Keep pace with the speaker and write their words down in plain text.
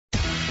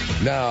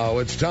Now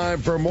it's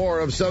time for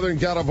more of Southern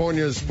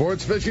California's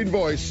sports fishing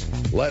voice.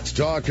 Let's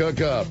talk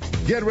Hookup.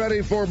 Get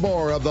ready for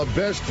more of the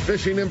best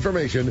fishing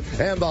information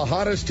and the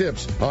hottest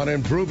tips on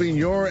improving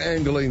your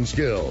angling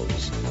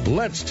skills.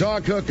 Let's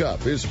Talk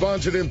Hookup is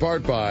sponsored in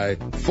part by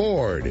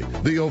Ford,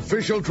 the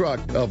official truck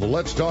of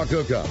Let's Talk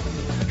Hookup.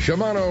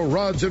 Shimano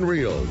Rods and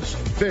Reels.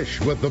 Fish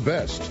with the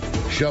best.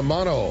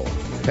 Shimano.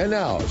 And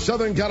now,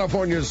 Southern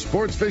California's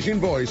sports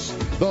fishing voice,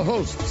 the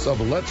hosts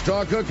of Let's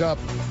Talk Hookup,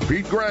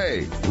 Pete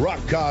Gray,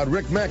 Rock Cod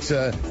Rick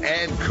Maxa,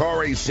 and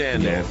Corey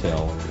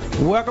Sandell.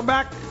 Welcome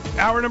back.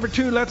 Hour number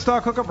 2, Let's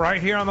Talk Hookup,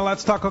 right here on the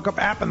Let's Talk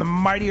Hookup app and the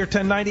mightier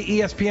 1090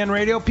 ESPN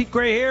Radio. Pete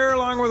Gray here,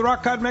 along with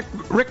Rock Cod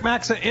Rick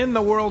Maxa in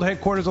the world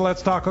headquarters of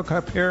Let's Talk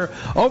Hookup here,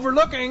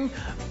 overlooking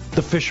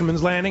the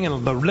Fisherman's Landing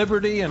and the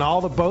Liberty and all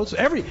the boats.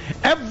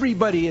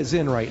 Everybody is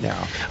in right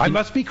now. I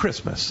must be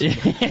Christmas.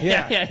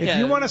 Yeah. If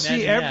you want to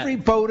see every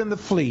boat in the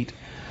fleet,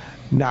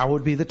 now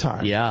would be the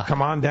time. Yeah.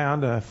 Come on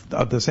down to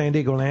the San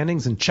Diego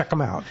landings and check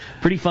them out.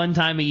 Pretty fun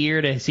time of year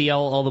to see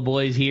all the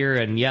boys here.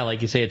 And, yeah,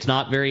 like you say, it's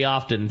not very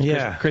often.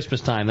 Yeah.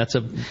 Christmas time. That's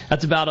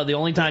about the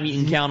only time you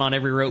can count on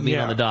every rope being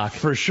on the dock.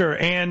 For sure.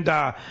 And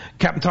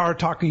Captain Taro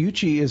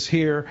Takeuchi is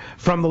here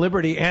from the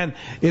Liberty. And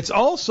it's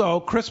also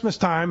Christmas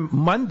time.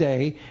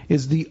 Monday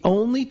is the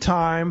only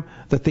time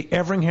that the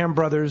Everingham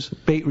Brothers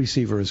bait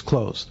receiver is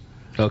closed.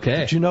 Okay.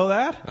 Did you know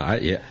that?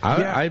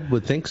 I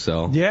would think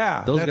so.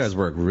 Yeah. Those guys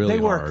work really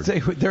hard.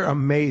 They're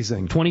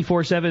amazing.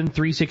 24/7,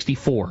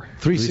 364.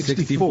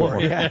 364.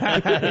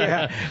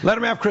 Yeah. Let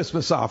them have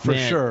Christmas off for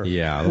sure.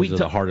 Yeah, those are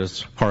the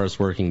hardest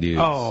working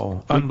dudes.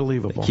 Oh,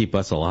 unbelievable. They keep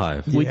us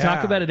alive. We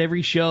talk about it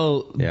every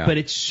show, but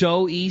it's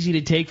so easy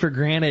to take for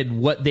granted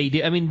what they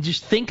do. I mean,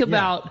 just think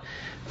about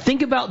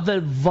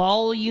the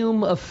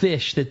volume of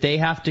fish that they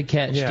have to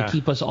catch to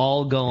keep us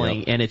all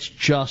going, and it's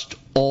just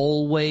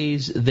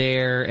always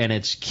there, and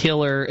it's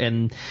killer.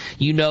 And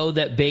you know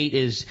that bait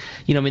is,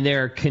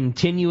 they're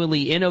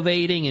continually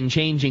innovating and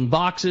changing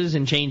boxes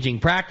and changing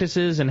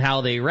practices and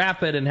how they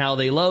wrap it and how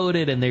they load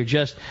it, and they're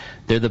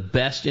the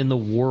best in the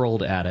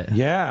world at it.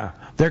 Yeah.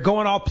 They're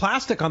going all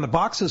plastic on the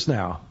boxes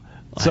now.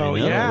 So,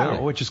 really?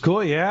 Which is cool,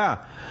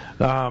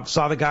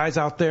 saw the guys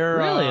out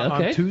there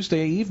on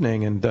Tuesday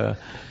evening, and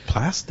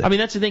plastic. I mean,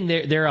 that's the thing.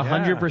 They're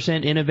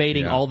 100%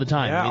 innovating all the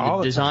time.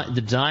 Yeah,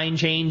 the design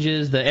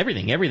changes,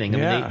 everything. I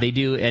mean, they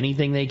do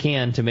anything they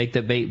can to make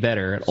the bait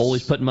better. And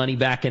always put money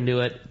back into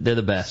it. They're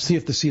the best. See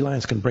if the sea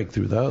lions can break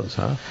through those,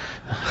 huh?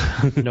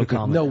 No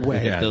comment. No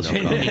way. Yeah,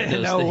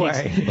 no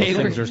way.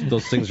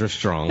 Those things are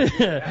strong.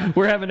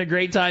 We're having a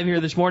great time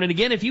here this morning.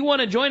 Again, if you want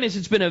to join us,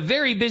 it's been a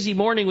very busy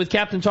morning with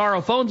Captain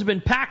Taro. Phones have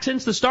been packed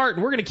since the start,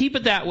 and we're going to keep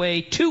it that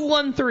way.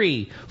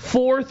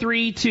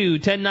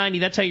 213-432-1090.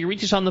 That's how you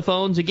reach us on the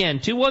phones. Again,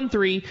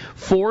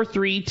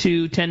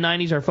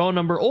 213-432-1090 is our phone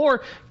number.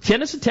 Or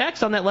send us a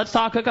text on that Let's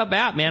Talk Hookup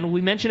app, man.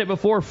 We mentioned it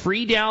before.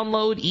 Free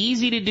download,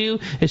 easy to do.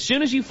 As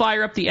soon as you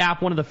fire up the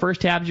app, one of the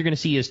first tabs you're going to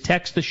see is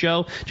Text the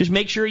Show. Just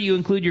make sure you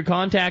include your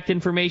contact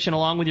information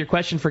along with your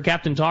question for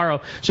Captain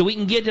Taro so we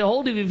can get a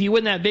hold of you if you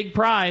win that big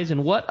prize.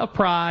 And what a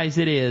prize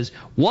it is.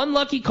 One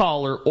lucky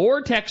caller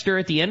or texter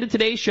at the end of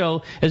today's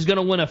show is going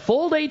to win a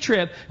full-day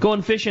trip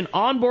going fishing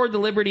on board the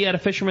Liberty at a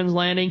Fisherman's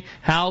Landing.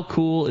 How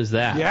cool is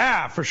that?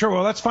 Yeah, for sure.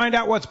 Well, let's find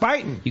out what's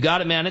biting. You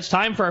got it, man. It's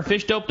time for our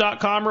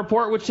FishDope.com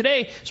report, which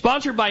today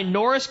sponsored by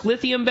Norrisk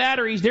Lithium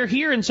Batteries. They're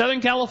here in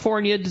Southern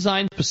California,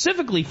 designed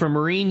specifically for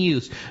marine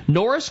use.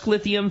 Norrisk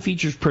Lithium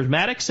features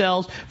prismatic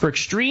cells for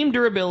extreme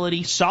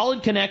durability,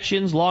 solid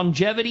connections,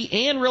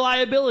 longevity, and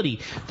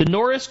reliability. The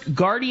Norrisk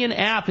Guardian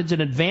app is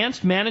an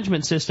advanced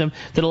management system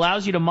that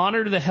allows you to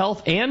monitor the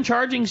health and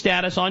charging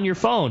status on your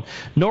phone.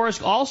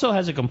 Norrisk also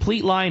has a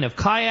complete line of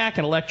kayak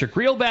and electric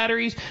reel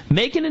batteries.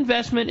 Make an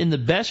investment in the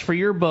best for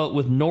your boat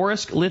with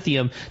Norrisk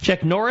Lithium.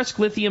 Check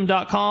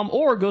NorriskLithium.com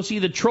or go see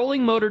the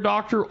Trolling Motor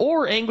Doctor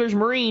or Anglers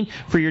Marine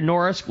for your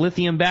Norrisk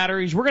Lithium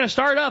batteries. We're going to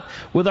start up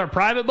with our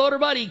private boater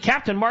buddy,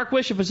 Captain Mark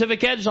Wish of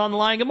Pacific Edge is on the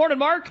line. Good morning,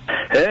 Mark.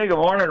 Hey, good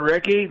morning,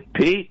 Ricky,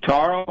 Pete,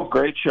 Taro.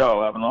 Great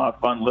show. Having a lot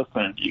of fun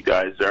listening to you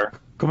guys there.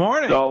 Good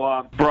morning.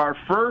 So for our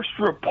first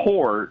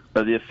report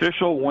of the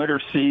official winter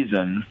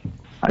season,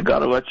 I got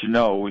to let you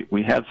know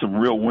we had some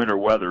real winter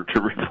weather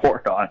to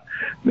report on.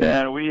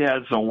 Man, we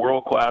had some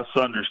world-class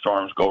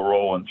thunderstorms go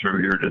rolling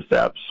through here, just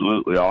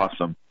absolutely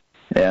awesome.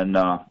 And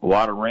a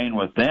lot of rain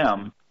with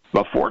them,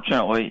 but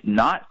fortunately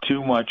not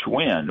too much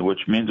wind, which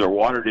means our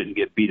water didn't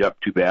get beat up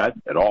too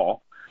bad at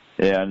all.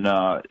 And,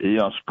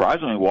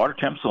 surprisingly, water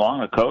temps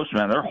along the coast,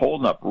 man, they're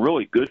holding up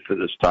really good for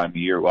this time of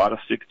year. A lot of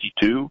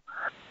 62,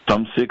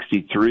 some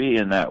 63,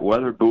 and that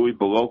weather buoy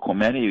below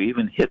Clemente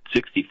even hit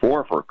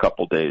 64 for a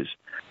couple days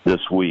this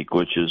week,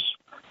 which is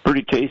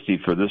pretty tasty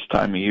for this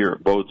time of year.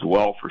 It bodes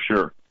well for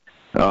sure.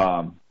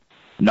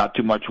 Not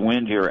too much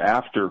wind here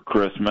after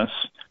Christmas,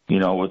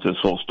 with this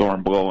whole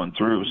storm blowing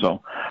through.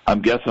 So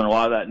I'm guessing a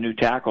lot of that new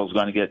tackle is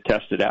going to get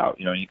tested out.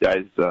 You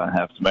guys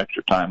have some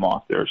extra time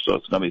off there, so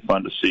it's going to be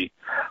fun to see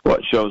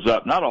what shows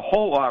up. Not a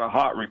whole lot of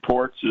hot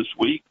reports this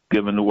week,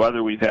 given the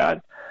weather we've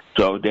had.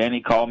 So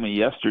Danny called me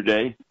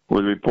yesterday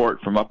with a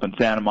report from up in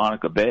Santa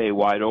Monica Bay,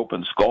 wide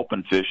open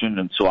sculpin fishing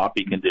and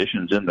sloppy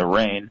conditions in the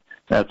rain.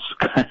 That's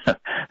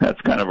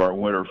kind of our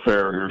winter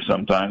fare here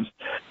sometimes.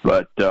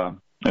 But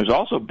there's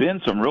also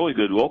been some really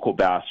good local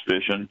bass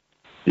fishing.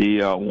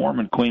 The warm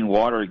and clean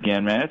water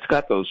again, man, it's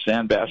got those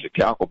sand bass and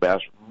calico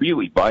bass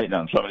really biting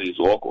on some of these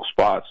local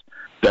spots.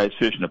 Guys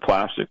fishing a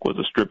plastic with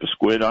a strip of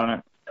squid on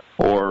it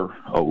or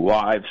a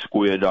live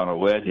squid on a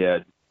lead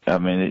head. I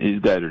mean,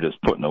 these guys are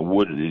just putting the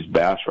wood to these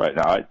bass right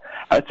now.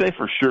 I'd say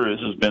for sure this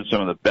has been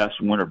some of the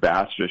best winter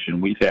bass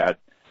fishing we've had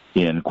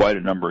in quite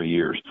a number of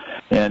years.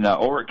 And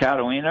over at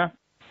Catalina,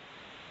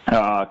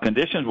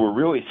 conditions were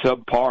really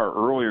subpar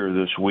earlier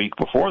this week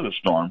before the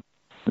storm.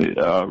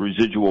 The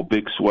residual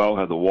big swell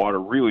had the water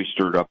really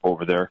stirred up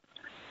over there.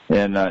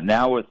 And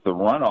now with the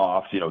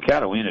runoff,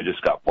 Catalina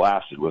just got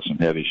blasted with some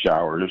heavy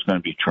showers. There's going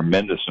to be a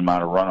tremendous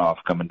amount of runoff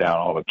coming down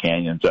all the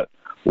canyons. That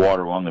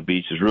water along the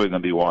beach is really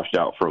going to be washed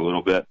out for a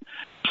little bit.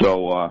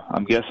 So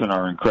I'm guessing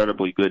our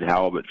incredibly good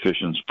halibut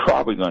fishing is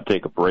probably going to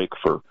take a break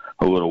for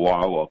a little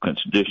while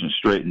conditions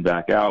straighten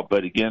back out.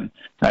 But again,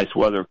 nice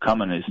weather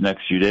coming these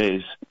next few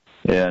days,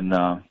 and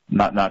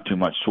not too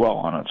much swell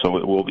on it, so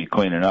it will be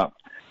cleaning up.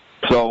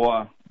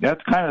 So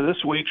that's kind of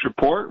this week's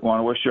report. Want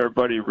to wish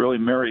everybody a really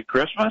Merry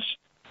Christmas,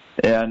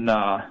 and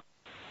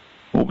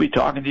we'll be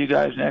talking to you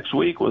guys next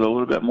week with a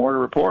little bit more to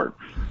report.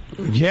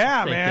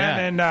 Yeah,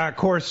 man. And, of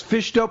course,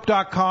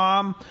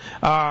 fishdope.com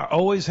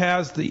always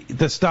has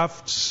the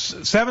stuff.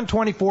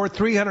 7/24,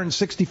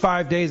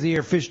 365 days a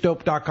year.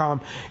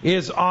 Fishdope.com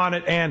is on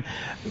it. And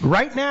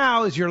right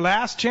now is your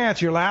last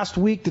chance, your last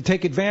week to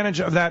take advantage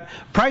of that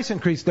price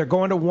increase. They're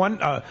going to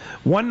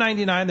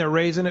 $199. They're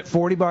raising it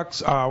 $40,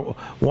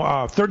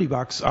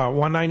 $30,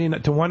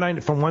 $199 to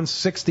 $190 from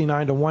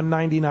 $169 to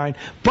 $199.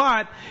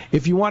 But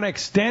if you want to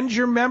extend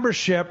your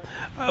membership,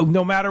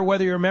 no matter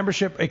whether your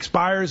membership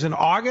expires in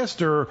August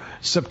or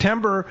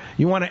September,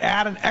 you want to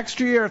add an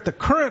extra year at the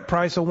current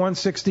price of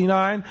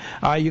 $169.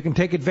 You can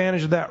take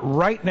advantage of that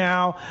right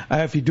now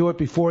if you do it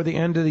before the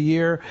end of the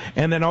year.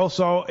 And then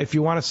also, if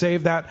you want to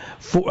save that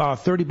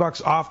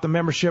 $30 off the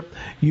membership,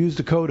 use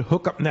the code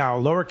Hookup Now,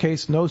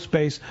 lowercase, no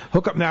space.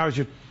 Hookup Now is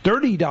your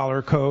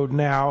 $30 code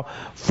now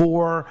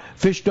for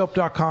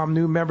fishdope.com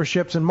new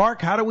memberships. And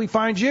Mark, how do we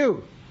find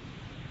you?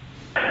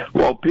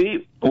 Well,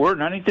 Pete, we're in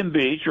Huntington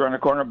Beach. We're on the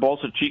corner of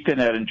Bolsa Chica and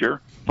Edinger.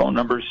 Phone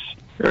numbers,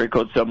 area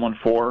code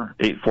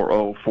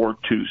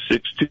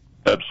 714-840-4262.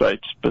 Website,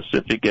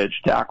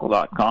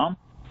 PacificEdgeTackle.com.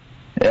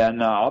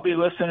 And I'll be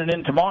listening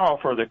in tomorrow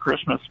for the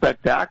Christmas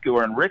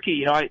Spectacular. And,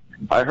 Ricky, I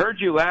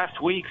heard you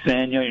last week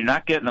saying, you're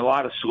not getting a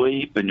lot of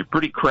sleep and you're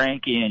pretty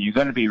cranky and you're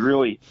going to be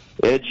really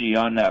edgy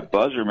on that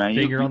buzzer, man.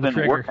 You've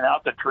been working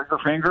out the trigger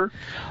finger?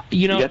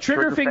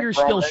 Trigger finger's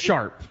still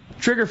sharp.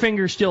 Trigger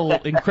finger's still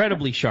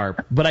incredibly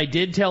sharp, but I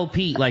did tell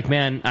Pete,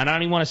 man, I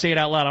don't even want to say it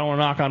out loud. I don't want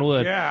to knock on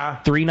wood. Yeah.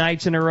 3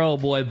 nights in a row,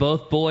 boy.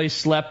 Both boys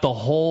slept the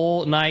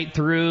whole night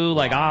through.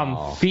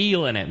 I'm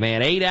feeling it,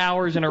 man. 8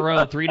 hours in a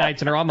row, 3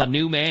 nights in a row. I'm a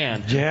new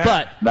man. Yeah.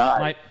 But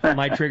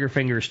my trigger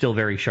finger is still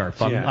very sharp.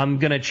 I'm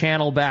going to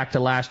channel back to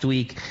last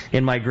week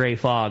in my gray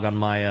fog on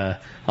my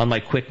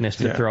quickness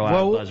to throw out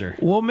a buzzer.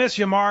 We'll miss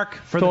you, Mark,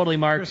 for the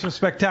Christmas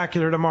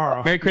Spectacular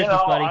tomorrow. Merry Christmas,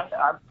 buddy.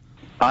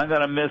 I'm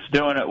going to miss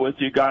doing it with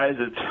you guys.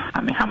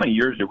 How many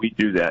years did we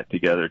do that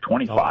together?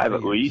 25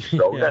 at least.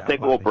 So we got to take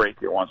a little break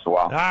here once in a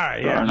while. All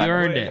right, yeah. You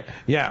earned it.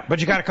 Yeah,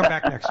 but you got to come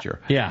back next year.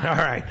 Yeah. All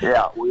right.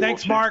 Yeah.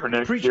 Thanks, Mark.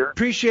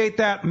 Appreciate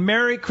that.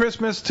 Merry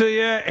Christmas to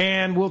you,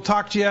 and we'll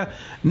talk to you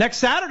next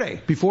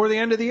Saturday before the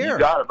end of the year. You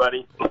got it,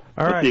 buddy.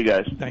 All right. See you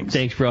guys.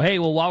 Thanks, bro. Hey,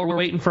 well, while we're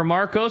waiting for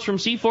Marcos from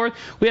Seaforth,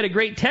 we had a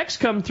great text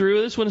come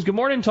through. This one's, good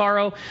morning,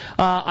 Taro.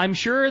 I'm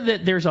sure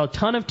that there's a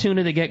ton of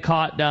tuna that get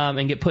caught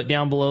and get put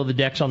down below the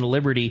decks on the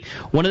Liberty.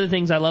 One of the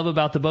things I love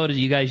about the boat is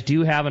you guys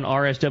do have an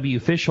RSW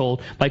fish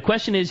hold. My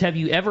question is, have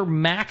you ever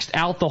maxed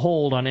out the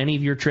hold on any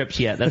of your trips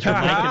yet? That's from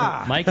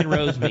Mike and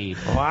Rosemead.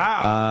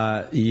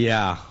 Wow.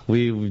 Yeah,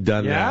 we've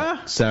done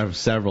that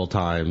several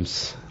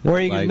times. Where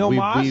you no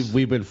moss?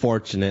 We've been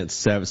fortunate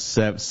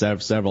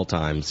several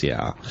times,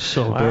 yeah.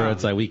 So where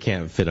it's we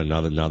can't fit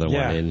another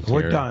one in here.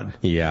 We're done.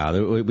 Yeah, I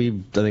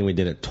think we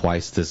did it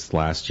twice this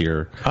last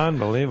year.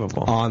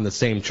 Unbelievable. On the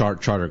same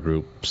charter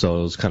group, so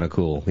it was kind of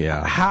cool,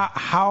 yeah.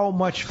 How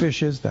much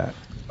fish is that?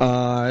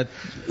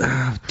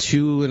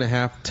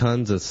 2.5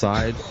 tons a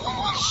side.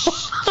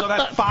 So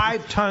that's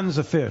 5 tons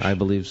of fish. I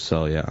believe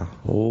so, yeah.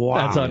 Wow.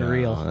 That's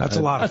unreal. That's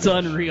a lot of fish.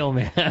 That's unreal,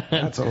 man.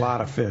 That's a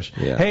lot of fish.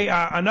 Yeah. Hey,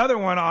 another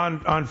one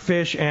on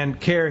fish and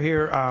care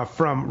here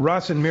from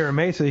Russ in Mira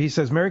Mesa. He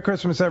says, Merry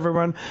Christmas,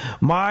 everyone.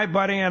 My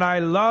buddy and I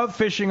love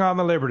fishing on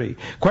the Liberty.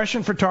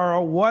 Question for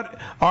Taro, what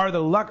are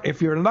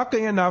if you're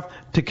lucky enough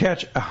to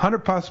catch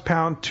 100+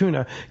 pound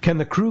tuna, can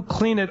the crew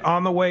clean it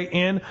on the way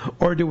in,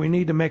 or do we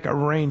need to make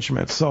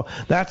arrangements? So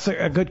that's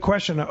a good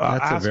question to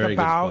ask very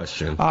about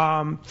good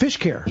question. Fish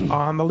care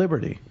on the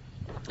Liberty.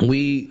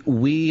 we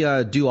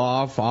do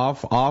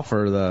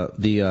offer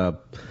the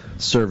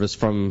service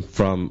from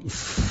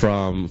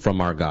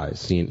our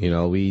guys. You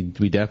know, we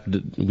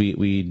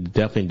definitely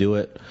do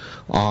it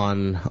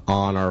on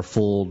our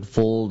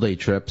full day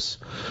trips,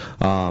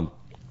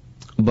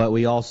 but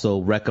we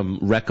also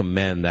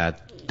recommend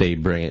that they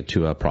bring it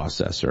to a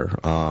processor.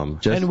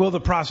 And will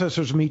the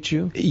processors meet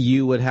you?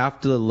 You would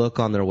have to look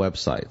on their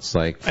websites,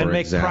 like for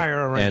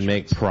example,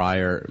 make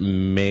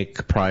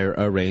prior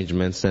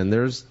arrangements. And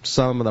there's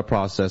some of the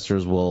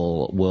processors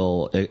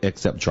will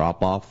accept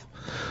drop off.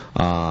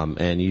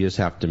 And you just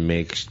have to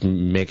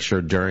make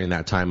sure during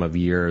that time of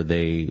year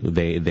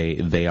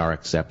they are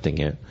accepting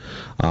it.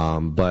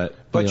 But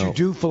you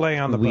do fillet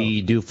on the boat.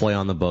 We do fillet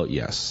on the boat,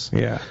 yes.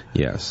 Yeah.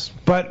 Yes.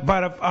 But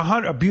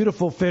a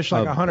beautiful fish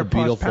like a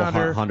 100+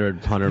 pounder,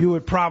 100, you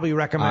would probably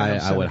recommend.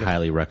 I would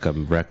highly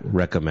recommend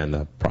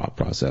the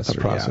processor.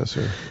 The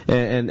processor. Yeah.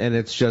 And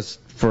it's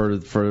just for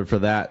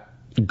that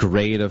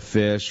grade of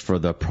fish, for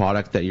the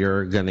product that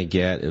you're gonna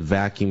get,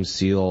 vacuum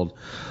sealed,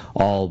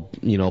 all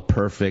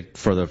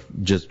perfect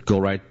just go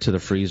right to the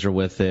freezer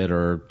with it,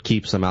 or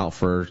keep some out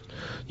for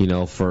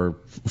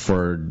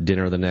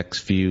dinner the next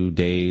few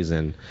days.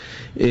 And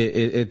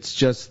it's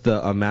just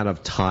the amount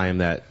of time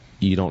that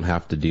you don't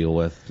have to deal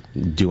with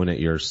doing it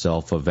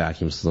yourself, of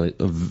vacuum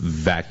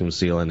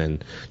sealing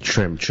and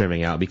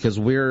trimming out, because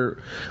we are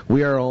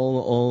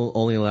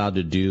only allowed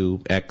to do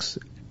X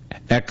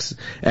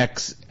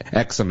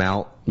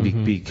amount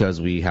because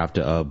we have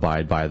to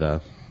abide by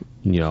the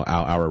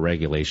our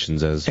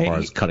regulations as far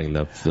as cutting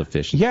the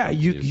fish. Yeah,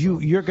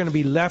 you're going to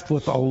be left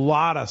with a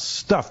lot of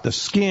stuff: the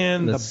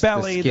skin, the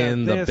belly,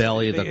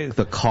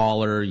 the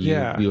collar.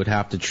 You would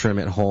have to trim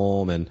it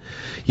home, and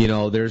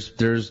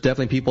there's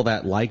definitely people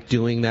that like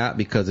doing that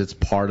because it's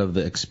part of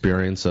the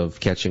experience of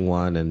catching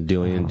one and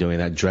doing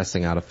that,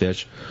 dressing out a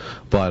fish.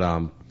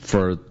 But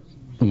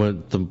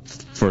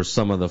for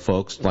some of the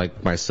folks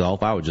like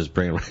myself, I would just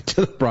bring it right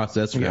to the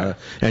processor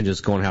and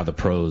just go and have the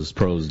pros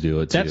do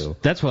it too.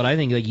 That's what I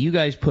think. Like, you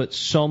guys put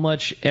so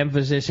much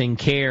emphasis and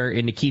care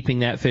into keeping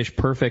that fish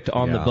perfect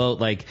on the boat.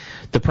 Like,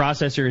 the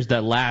processor is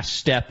the last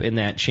step in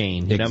that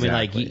chain. You know what I mean?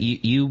 Like,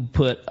 you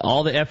put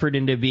all the effort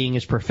into being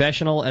as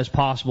professional as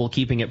possible,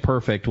 keeping it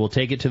perfect. We'll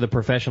take it to the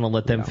professional,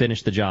 let them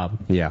finish the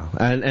job. Yeah,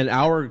 and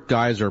our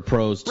guys are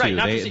pros too. Right,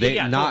 not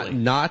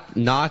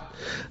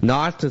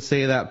to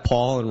say that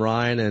Paul and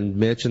Ryan and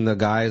Mitch and the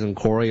guys and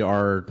Corey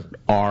are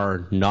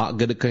not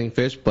good at cooking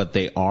fish, but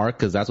they are,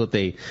 because that's what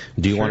they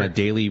do on a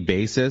daily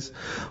basis.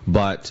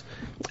 But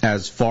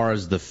as far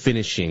as the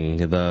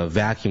finishing, the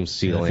vacuum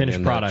sealing,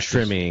 and the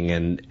trimming,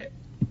 and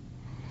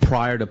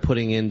prior to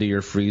putting into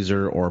your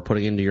freezer or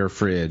putting into your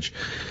fridge,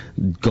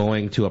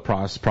 going to a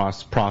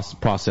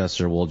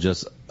processor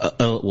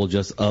will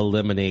just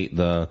eliminate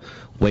the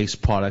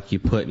waste product you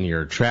put in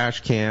your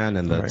trash can,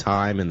 and the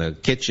time in the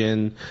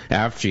kitchen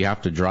after you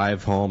have to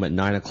drive home at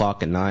 9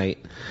 o'clock at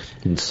night.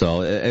 And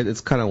so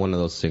it's kind of one of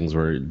those things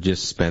where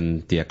just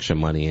spend the extra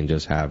money and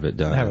just have it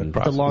done.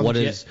 What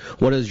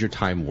is your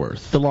time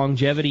worth? The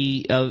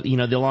longevity of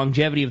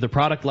the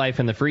product life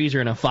in the freezer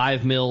in a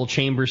 5 mil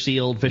chamber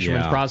sealed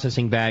fisherman's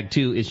processing bag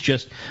too is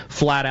just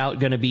flat out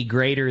going to be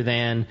greater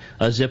than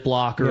a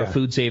Ziploc or a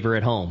food saver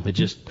at home. It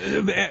just.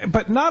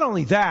 But not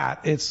only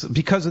that, it's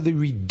because of the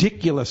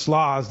ridiculous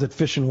laws that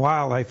Fish and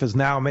Wildlife is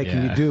now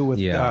making you do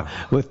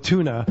with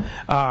tuna.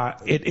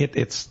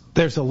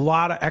 There's a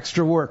lot of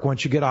extra work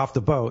once you get off the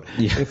boat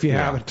if you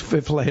have it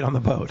filleted on the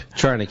boat.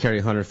 Trying to carry a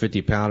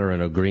 150 pounder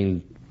in a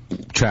green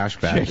trash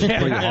bag is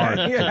pretty hard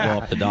to go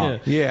up the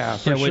dock. Yeah,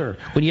 for sure.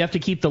 When you have to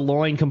keep the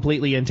loin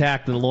completely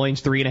intact, and the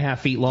loin's 3.5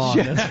 feet long,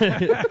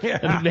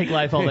 doesn't make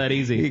life all that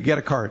easy. You get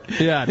a cart.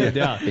 Yeah.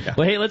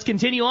 Well, hey, let's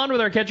continue on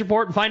with our catch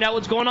report and find out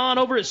what's going on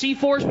over at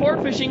C4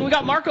 Sport Fishing. We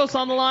got Marcos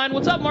on the line.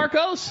 What's up,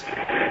 Marcos?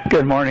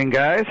 Good morning,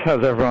 guys.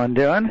 How's everyone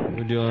doing?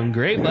 We're doing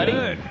great, buddy.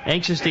 Good.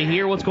 Anxious to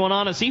hear what's going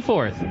on at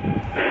Seaforth.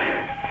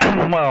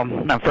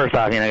 Well, first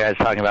off, guys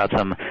talking about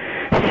some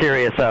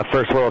serious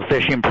first world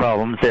fishing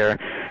problems there.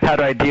 How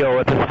do I deal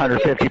with this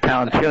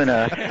 150-pound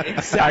tuna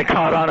I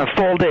caught on a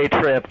full-day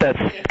trip that's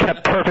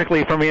kept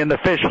perfectly for me in the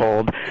fish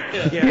hold?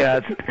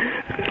 Yeah, it's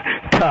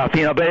tough,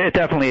 but it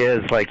definitely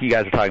is, like you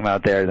guys are talking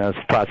about there. Those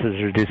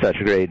processors do such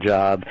a great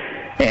job,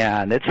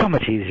 and it's so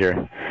much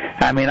easier.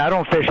 I mean, I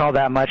don't fish all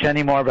that much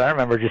anymore, but I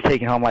remember just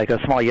taking home like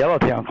a small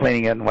yellowtail and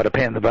cleaning it, and what a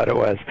pain in the butt it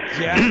was.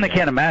 I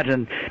can't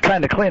imagine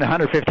trying to clean a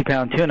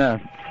 150-pound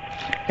tuna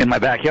in my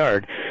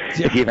backyard,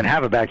 if you even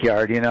have a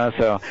backyard,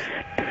 so...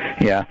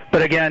 Yeah,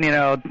 but again,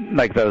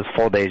 like those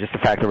full days, just the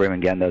fact that we're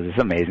even getting those is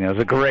amazing. It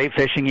was a great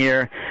fishing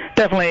year.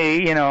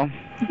 Definitely,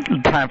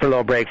 time for a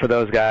little break for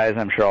those guys.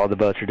 I'm sure all the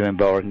boats are doing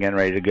boat work and getting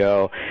ready to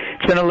go.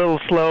 It's been a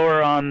little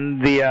slower on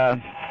the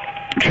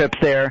trips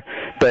there,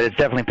 but it's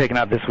definitely picking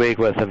up this week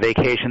with a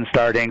vacation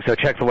starting. So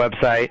check the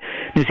website.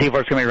 New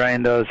Seaport's going to be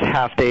running those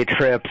half-day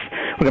trips.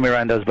 We're going to be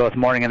running those both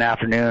morning and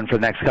afternoon for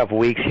the next couple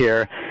weeks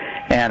here.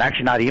 And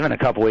actually not even a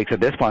couple weeks at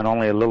this point,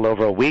 only a little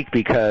over a week,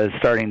 because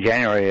starting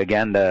January,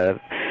 again, the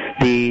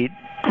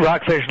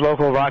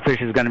local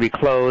rockfish is going to be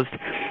closed,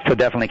 so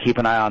definitely keep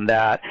an eye on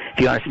that. if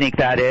you want to sneak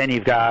that in,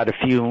 you've got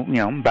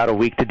about a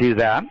week to do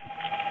that.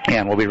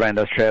 And we'll be running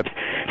those trips.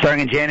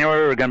 Starting in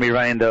January, we're going to be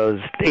running those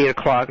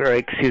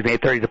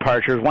 8:30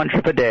 departures, one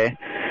trip a day.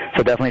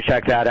 So definitely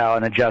check that out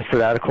and adjust for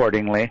that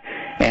accordingly.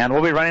 And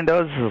we'll be running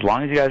those as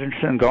long as you guys are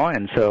interested in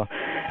going. So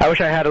I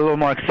wish I had a little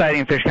more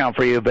exciting fish count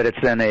for you, but it's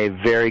been a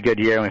very good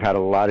year, and we've had a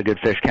lot of good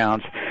fish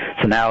counts.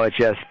 So now it's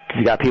just,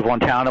 you got people in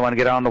town that want to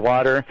get on the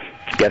water,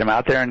 get them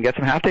out there and get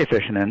some half-day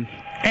fishing in.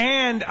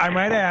 And I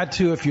might add,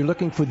 too, if you're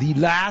looking for the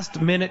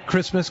last-minute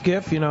Christmas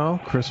gift,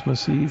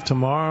 Christmas Eve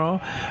tomorrow,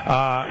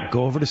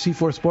 go over to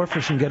C4 Sport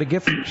Fishing, get a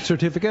gift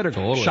certificate,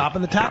 or shop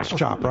in the tackle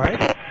shop,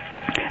 right?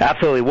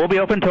 Absolutely. We'll be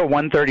open till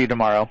 1:30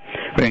 tomorrow.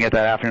 We're going to get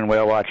that afternoon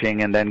whale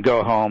watching and then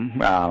go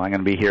home. I'm going to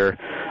be here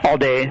all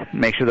day,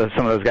 make sure that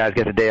some of those guys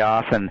get the day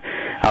off, and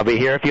I'll be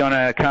here if you want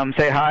to come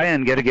say hi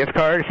and get a gift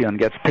card. If you want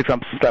to pick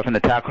up some stuff in the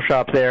tackle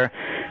shop there,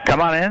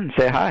 come on in and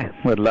say hi.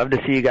 We'd love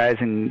to see you guys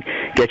and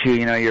get you,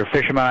 your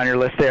fisherman on your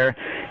list there.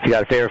 If you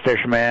got a favorite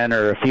fisherman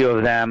or a few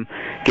of them,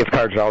 gift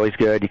cards are always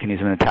good. You can use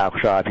them in the tackle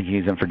shop. You can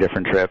use them for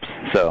different trips.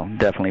 So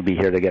definitely be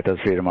here to get those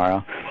for you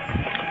tomorrow.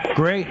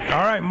 Great.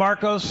 All right,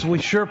 Marcos, we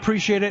sure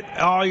appreciate it.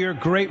 All your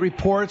great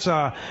reports.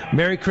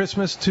 Merry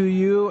Christmas to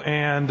you,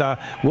 and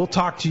we'll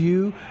talk to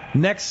you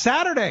next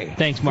Saturday.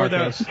 Thanks,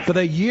 Marcos. For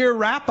the year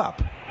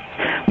wrap-up.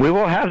 We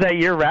will have that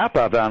year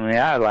wrap-up.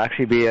 It'll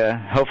actually be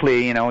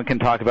hopefully, we can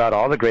talk about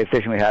all the great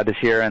fishing we had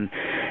this year and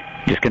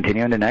just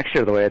continue into next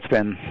year the way it's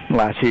been the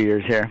last few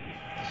years here.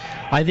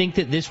 I think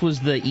that this was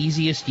the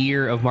easiest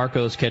year of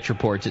Marco's catch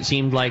reports. It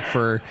seemed like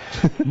for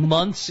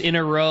months in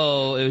a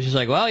row, it was just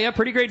like, well, yeah,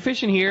 pretty great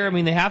fishing here. I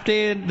mean, the half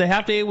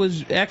day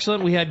was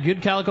excellent. We had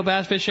good calico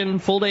bass fishing.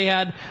 Full day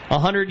had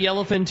 100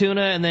 yellowfin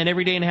tuna, and then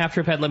every day and a half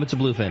trip had limits of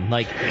bluefin.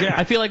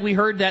 I feel like we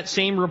heard that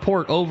same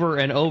report over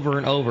and over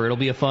and over. It'll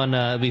be a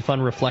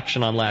fun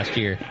reflection on last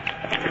year.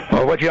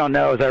 Well, what you don't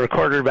know is I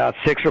recorded about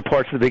 6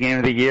 reports at the beginning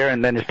of the year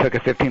and then just took a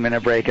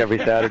 15-minute break every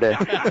Saturday.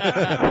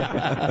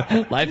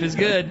 Life is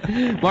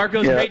good.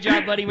 Marcos, great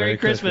job, buddy. Merry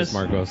Christmas.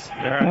 Marcos.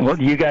 Right. Well,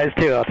 you guys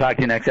too. I'll talk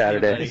to you next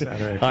Saturday.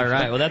 All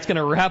right. Well, that's going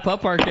to wrap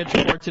up our catch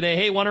report today.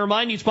 Hey, want to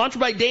remind you, sponsored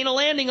by Dana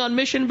Landing on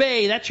Mission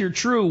Bay. That's your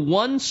true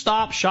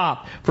one-stop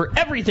shop for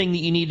everything that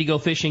you need to go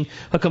fishing.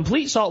 A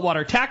complete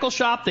saltwater tackle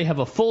shop. They have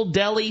a full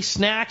deli,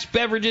 snacks,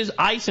 beverages,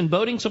 ice, and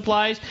boating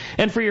supplies.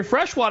 And for your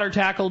freshwater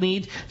tackle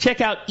needs,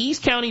 check out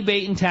East County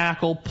Bait and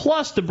Tackle,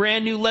 plus the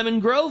brand new Lemon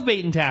Grove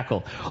Bait and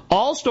Tackle.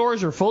 All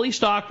stores are fully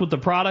stocked with the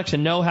products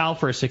and know-how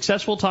for a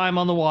successful time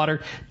on the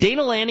water.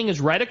 Dana Landing is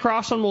right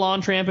across from the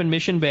lawn tramp in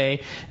Mission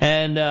Bay,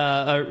 and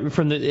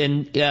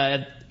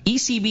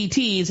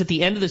ECBT is at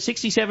the end of the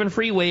 67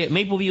 freeway at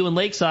Mapleview and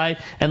Lakeside,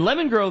 and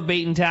Lemon Grove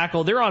Bait and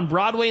Tackle, they're on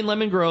Broadway and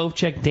Lemon Grove.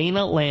 Check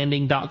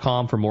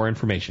DanaLanding.com for more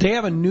information. They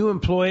have a new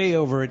employee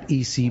over at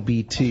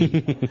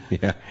ECBT.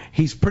 Yeah.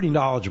 He's pretty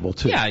knowledgeable,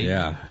 too.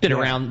 Yeah. Been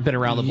around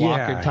the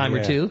block a time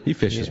or two. He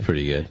fishes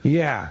pretty good.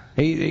 Yeah.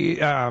 He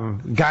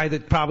guy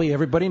that probably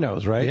everybody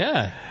knows, right?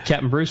 Yeah.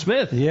 Captain Bruce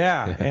Smith.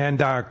 Yeah.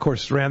 And, of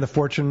course, ran the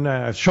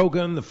Fortune,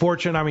 Shogun, the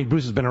Fortune. I mean,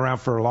 Bruce has been around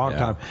for a long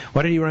time.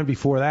 What did he run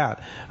before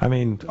that? I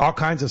mean, all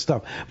kinds of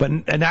stuff.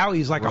 And now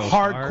he's like a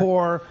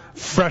hardcore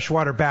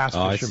freshwater bass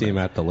fisherman. I see him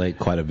at the lake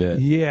quite a bit.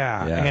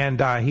 Yeah.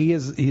 And he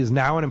is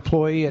now an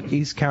employee at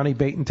East County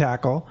Bait and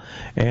Tackle,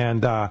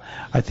 and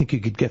I think you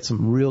could get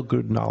some real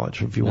good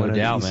knowledge if you wanted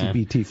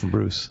ECBT from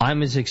Bruce.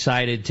 I'm as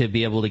excited to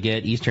be able to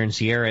get Eastern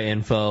Sierra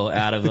info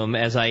out of him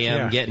as I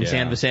am getting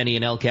San Vicente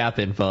and El Cap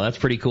info. That's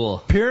pretty cool.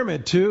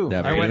 Pyramid too.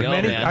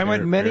 I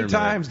went many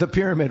times to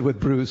Pyramid with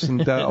Bruce,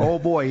 and oh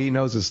boy, he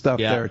knows his stuff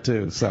there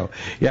too. So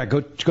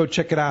go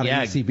check it out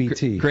at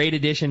ECBT. Great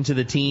addition to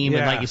the team,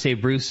 and like you say,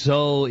 Bruce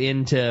so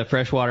into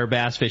freshwater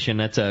bass fishing.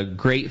 That's a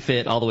great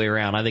fit all the way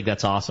around. I think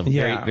that's awesome.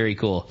 Very, very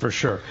cool. For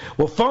sure.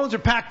 Well, phones are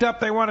packed up.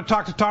 They want to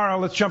talk to Taro.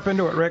 Let's jump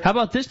into it, Rick. How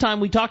about this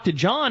time we talk to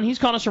John? He's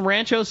calling us from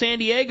Rancho San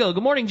Diego.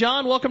 Good morning,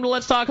 John. Welcome to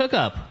Let's Talk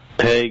Hookup.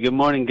 Hey, good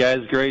morning,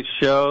 guys. Great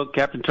show.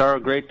 Captain Taro,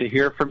 great to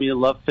hear from you.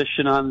 Love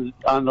fishing on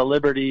the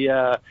Liberty.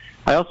 I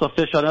also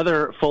fish on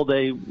other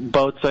full-day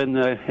boats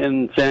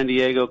in San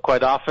Diego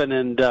quite often,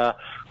 and I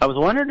was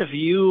wondering if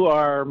you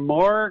are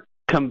more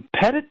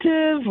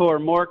competitive or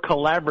more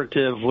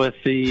collaborative with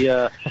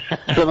the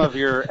some of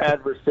your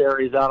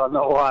adversaries out on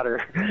the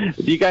water?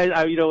 Do you guys,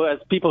 as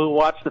people who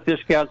watch the fish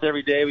counts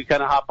every day, we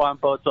kind of hop on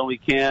boats when we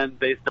can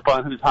based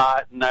upon who's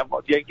hot, and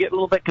do you get a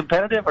little bit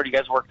competitive, or do you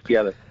guys work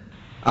together?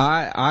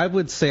 I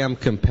would say I'm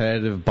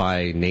competitive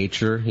by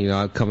nature.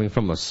 I'm coming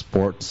from a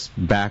sports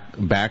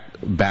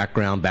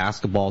background,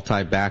 basketball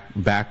type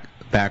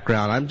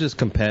background. I'm just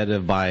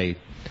competitive by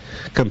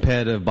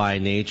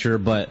nature,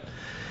 but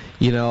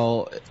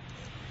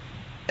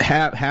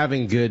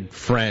having good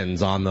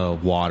friends on the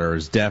water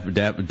is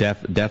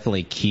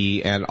definitely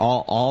key. And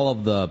all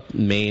of the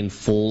main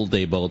full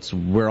day boats,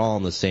 we're all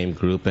in the same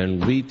group,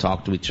 and we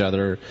talk to each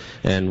other,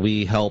 and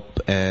we help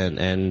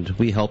and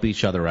we help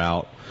each other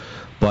out.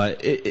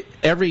 But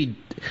every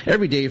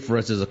day for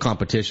us is a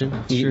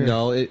competition.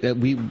 Sure.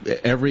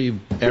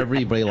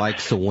 Everybody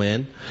likes to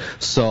win.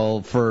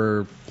 So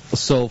for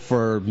So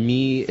for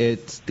me,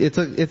 it's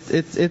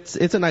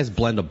a nice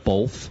blend of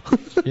both.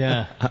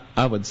 Yeah,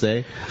 I would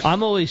say.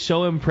 I'm always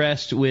so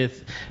impressed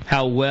with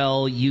how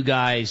well you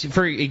guys,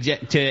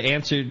 to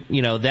answer,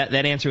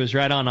 that answer was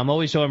right on. I'm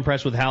always so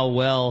impressed with how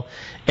well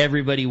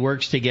everybody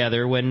works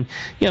together when,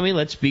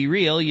 let's be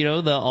real,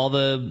 all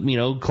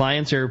the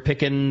clients are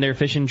picking their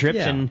fishing trips,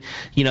 and,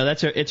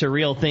 it's a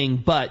real thing.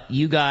 But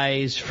you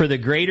guys, for the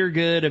greater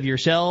good of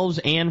yourselves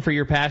and for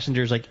your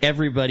passengers, like,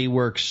 everybody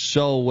works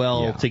so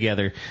well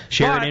together.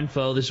 Sharing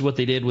info, this is what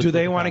they did with.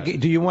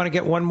 Do you want to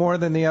get one more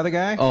than the other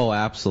guy? Oh,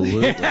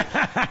 absolutely.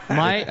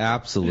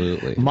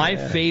 Absolutely. My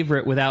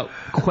favorite, without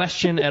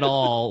question at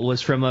all,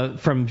 was from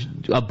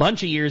a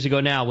bunch of years ago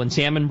now when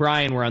Sam and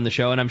Brian were on the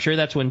show, and I'm sure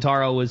that's when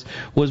Taro was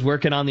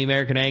working on the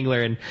American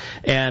Angler,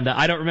 and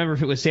I don't remember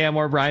if it was Sam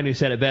or Brian who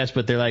said it best,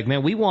 but they're like,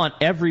 man, we want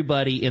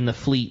everybody in the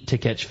fleet to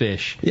catch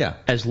fish. Yeah.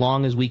 As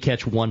long as we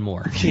catch one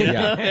more.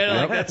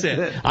 That's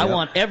it. I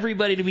want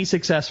everybody to be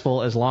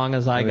successful as long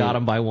as I got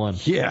them by one.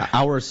 Yeah.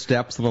 Our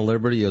steps on the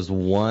Liberty is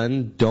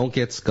 1, don't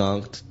get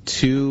skunked.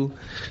 2,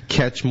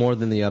 catch more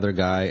than the other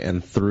guy,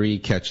 and 3,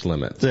 catch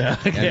limits. Yeah.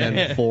 And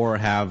then 4,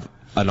 have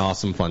an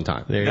awesome fun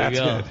time. There you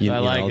go. Good. I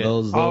like it.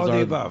 Those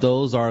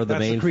are the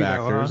main credo,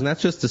 factors, and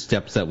that's just the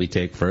steps that we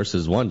take first.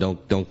 Is 1,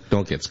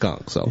 don't get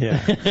skunked. So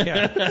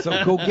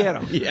so go get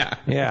them.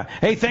 Yeah.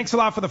 Hey, thanks a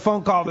lot for the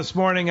phone call this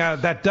morning.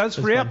 That does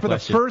free up for the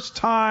first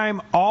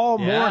time all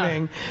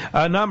morning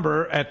a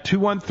number at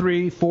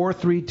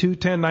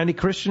 213-432-1090.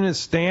 Christian is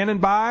standing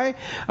by,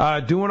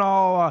 doing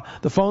all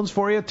the phones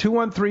for you.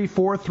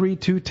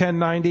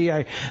 213-432-1090.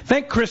 I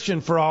thank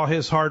Christian for all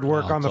his hard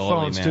work on the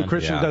phones too.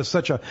 Christian does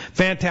such a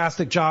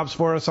fantastic jobs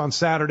for us on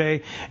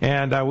Saturday,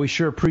 and we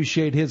sure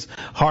appreciate his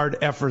hard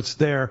efforts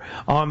there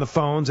on the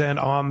phones and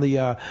on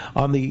the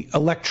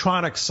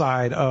electronic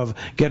side of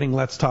getting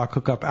Let's Talk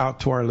Hookup out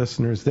to our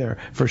listeners there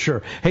for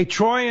sure. Hey,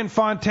 Troy in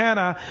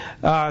Fontana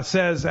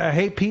says,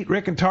 hey, Pete,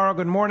 Rick, and Taro,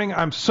 good morning.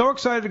 I'm so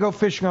excited to go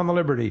fishing on the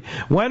Liberty.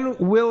 When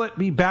will it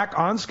be back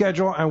on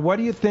schedule, and what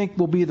do you think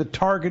will be the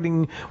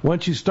targeting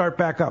once you start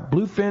back up?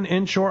 Bluefin,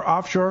 inshore,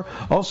 offshore?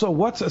 Also,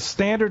 what's a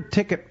standard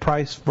ticket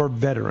price for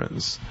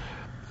veterans?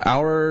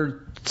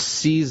 Our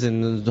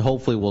season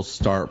hopefully will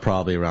start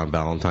probably around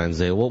Valentine's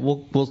Day.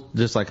 We'll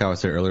just like how I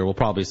said earlier, we'll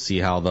probably see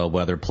how the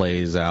weather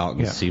plays out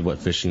and see what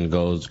fishing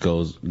goes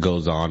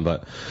on.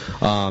 But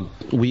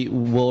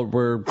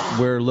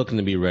we're looking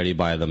to be ready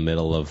by the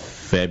middle of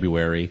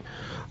February.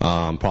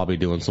 Probably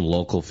doing some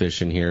local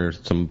fishing here,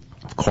 some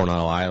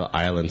Coronado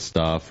Island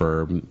stuff,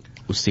 or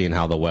seeing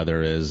how the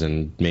weather is,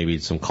 and maybe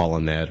some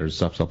calling net or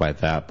stuff like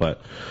that.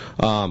 But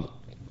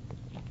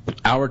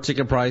our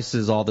ticket price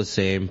is all the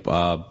same,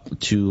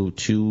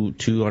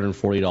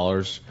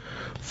 $240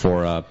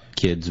 for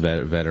kids,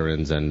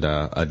 veterans, and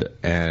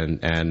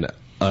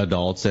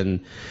adults,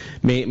 and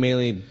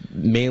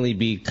mainly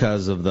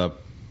because of the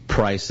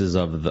prices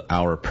of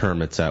our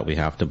permits that we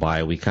have to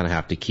buy. We kind of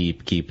have to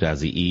keep it as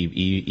the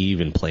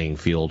even playing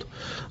field.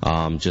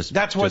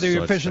 That's whether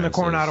you're fishing the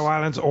Coronado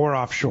Islands or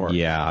offshore.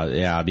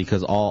 Yeah,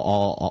 because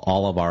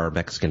all of our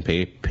Mexican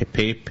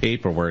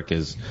paperwork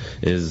is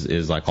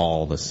like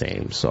all the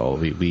same. So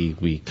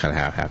we kind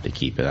of have to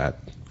keep it at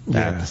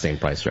the same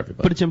price for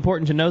everybody. But it's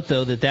important to note,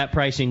 though, that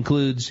price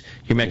includes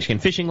your Mexican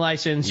fishing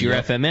license, your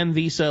FMM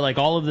visa, like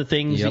all of the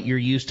things that you're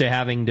used to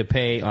having to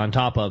pay on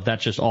top of.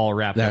 That's just all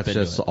wrapped up into it.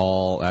 That's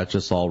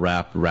just all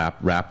wrapped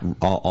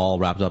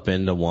up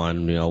into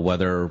one.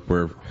 Whether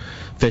we're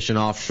fishing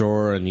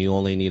offshore and you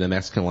only need a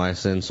Mexican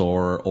license,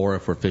 or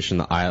if we're fishing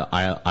the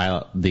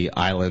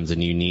islands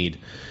and you need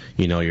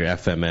your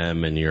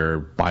FMM and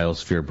your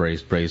biosphere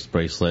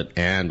bracelet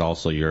and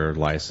also your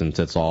license.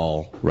 It's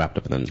all wrapped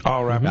up in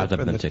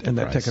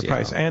the ticket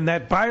price. And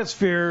that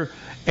biosphere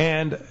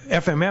and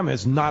FMM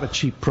is not a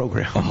cheap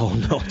program. Oh,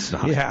 no, it's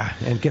not. Yeah,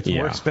 and gets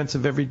more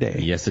expensive every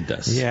day. Yes, it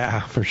does. Yeah,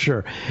 for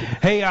sure.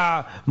 Hey,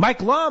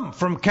 Mike Lum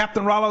from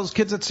Captain Rollo's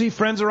Kids at Sea,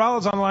 Friends of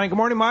Rollo's on the line. Good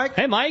morning, Mike.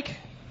 Hey, Mike.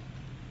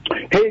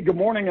 Hey, good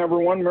morning,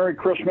 everyone. Merry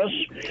Christmas.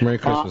 Merry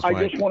Christmas,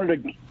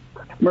 Mike.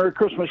 Merry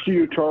Christmas to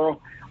you, Taro.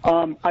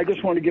 I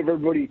just want to give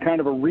everybody kind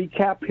of a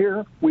recap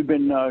here. We've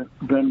been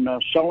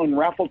selling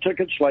raffle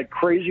tickets like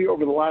crazy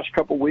over the last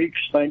couple of weeks,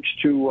 thanks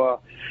to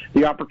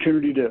the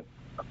opportunity to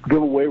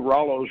give away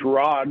Rollo's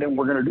rod, and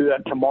we're going to do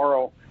that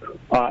tomorrow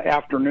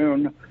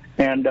afternoon.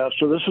 And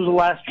so this is the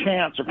last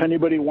chance. If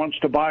anybody wants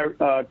to buy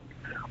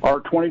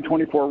our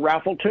 2024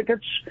 raffle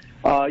tickets,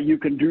 you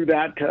can do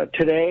that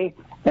today.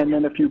 And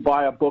then if you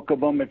buy a book of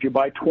them, if you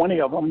buy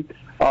 20 of them,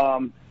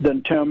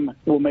 then Tim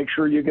will make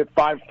sure you get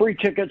 5 free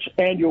tickets,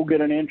 and you'll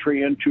get an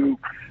entry into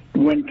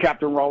win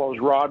Captain Rollo's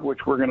rod, which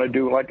we're going to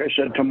do, like I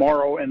said,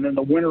 tomorrow. And then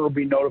the winner will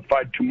be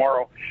notified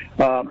tomorrow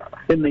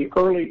in the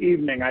early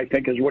evening, I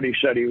think is what he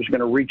said. He was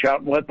going to reach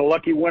out and let the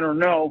lucky winner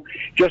know.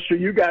 Just so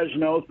you guys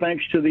know,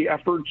 thanks to the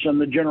efforts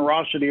and the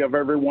generosity of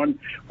everyone,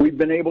 we've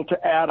been able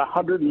to add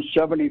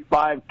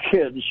 175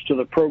 kids to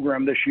the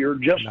program this year,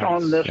 just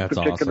on this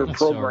particular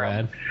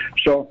program.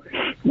 So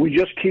we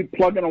just keep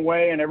plugging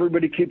away, and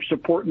everybody keeps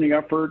supporting the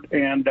effort,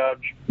 and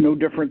no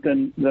different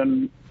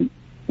than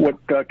what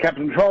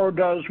Captain Taro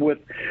does with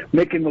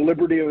making the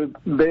Liberty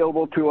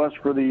available to us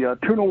for the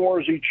Tuna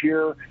Wars each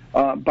year.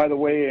 By the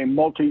way, a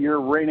multi-year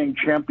reigning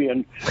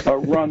champion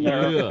run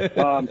there.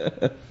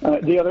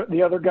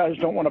 The other guys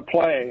don't want to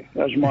play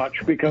as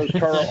much because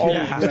Taro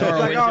always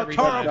wins.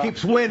 Taro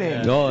keeps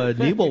winning. No,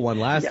 Nebel won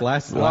last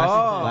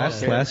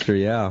year,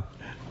 yeah.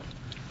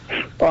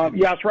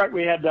 That's right.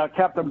 We had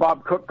Captain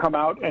Bob Cook come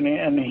out,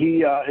 and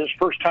he his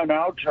first time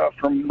out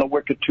from the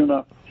Wicked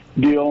Tuna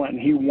deal, and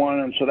he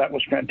won, and so that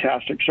was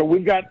fantastic. So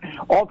we've got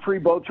all 3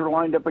 boats are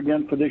lined up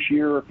again for this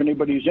year. If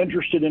anybody's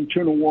interested in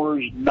Tuna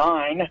Wars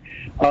 9,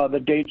 the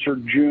dates are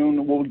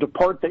June. We'll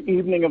depart the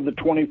evening of the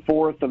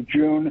 24th of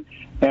June,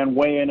 and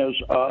weigh in as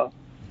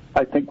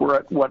I think we're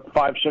at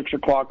 5, 6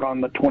 o'clock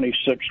on the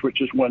 26th,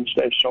 which is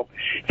Wednesday. So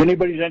if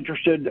anybody's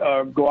interested,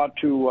 go out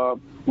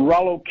to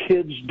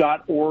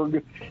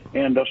RolloKids.org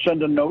and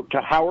send a note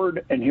to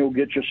Howard, and he'll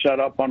get you set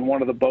up on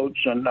one of the boats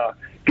and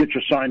get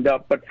you signed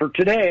up. But for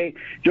today,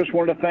 just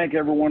want to thank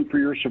everyone for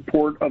your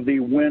support of the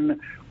Win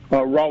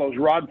Rollo's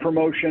Rod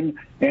promotion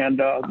and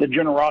the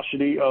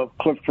generosity of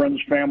Cliff Friends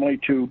family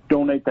to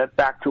donate that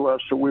back to us,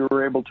 so we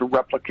were able to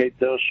replicate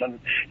this. And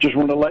just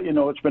want to let you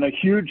know it's been a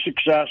huge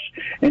success.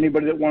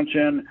 Anybody that wants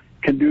in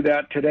can do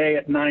that today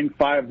at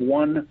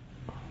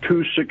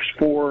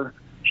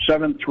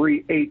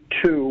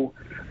 951-264-7382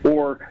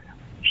 or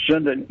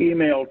send an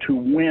email to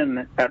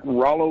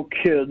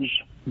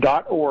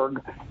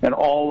win@RolloKids.org, and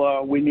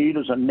all we need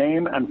is a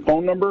name and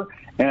phone number,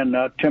 and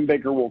Tim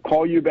Baker will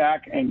call you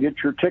back and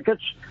get your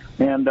tickets,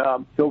 and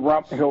he'll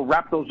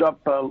wrap those up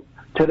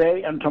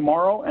today and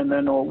tomorrow, and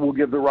then we'll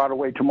give the rod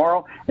away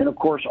tomorrow. And of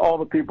course, all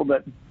the people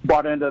that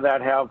bought into that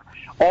have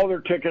all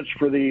their tickets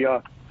for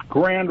the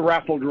grand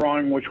raffle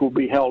drawing, which will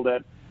be held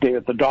at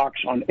the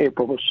docks on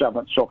April the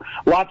 7th. So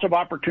lots of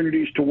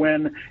opportunities to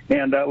win,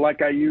 and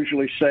like I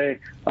usually say,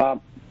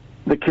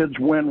 the kids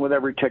win with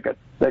every ticket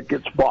that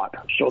gets bought.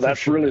 So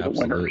that's really the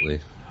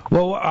winners.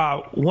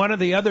 Well, one of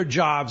the other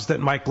jobs that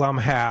Mike Lum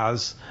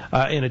has,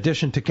 in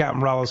addition to Captain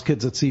Rollo's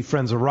Kids at Sea,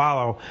 Friends of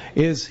Rollo,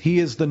 is he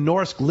is the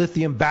Norsk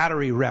lithium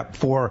battery rep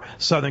for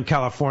Southern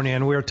California.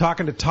 And we were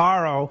talking to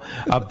Taro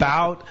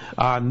about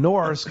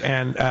Norsk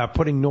and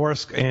putting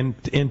Norsk in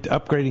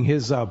upgrading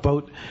his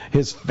boat,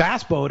 his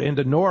bass boat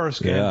into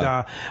Norsk.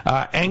 Yeah.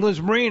 And Anglers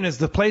Marine is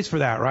the place for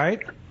that,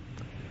 right?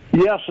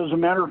 Yes, as a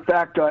matter of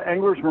fact,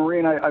 Anglers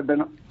Marine, I've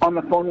been on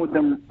the phone with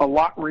them a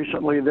lot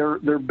recently.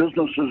 Their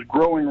business is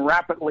growing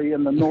rapidly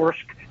in the Norsk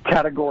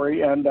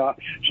category, and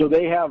so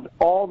they have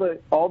all the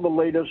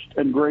latest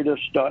and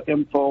greatest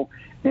info,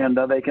 and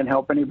they can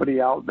help anybody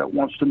out that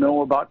wants to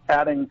know about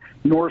adding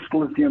Norsk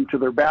lithium to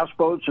their bass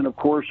boats, and of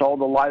course all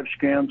the live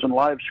scans and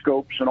live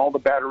scopes and all the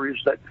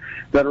batteries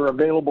that are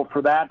available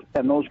for that,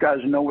 and those guys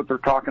know what they're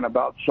talking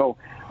about. So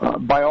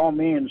by all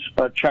means,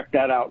 check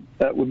that out.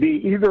 That would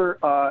be either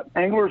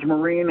Anglers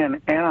Marine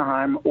in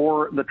Anaheim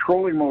or the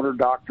Trolling Motor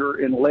Doctor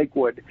in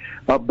Lakewood.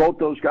 Both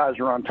those guys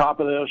are on top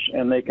of this,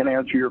 and they can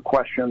answer your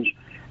questions.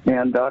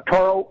 And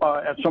Taro,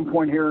 at some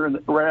point here,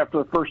 right after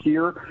the first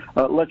year,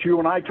 let you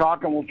and I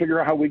talk, and we'll figure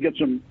out how we get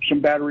some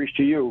batteries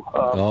to you.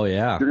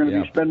 You're going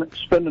to be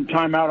spending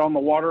time out on the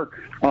water.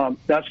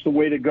 That's the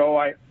way to go.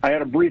 I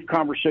had a brief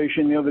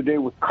conversation the other day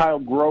with Kyle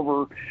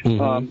Grover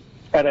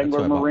at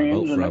Angler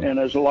Marines, and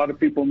as a lot of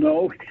people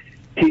know,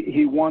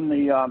 he won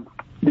the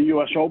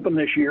U.S. Open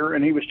this year,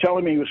 and he was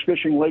telling me he was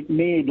fishing Lake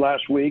Mead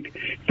last week,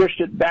 fished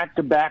it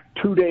back-to-back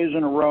 2 days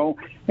in a row,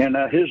 and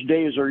his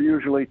days are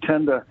usually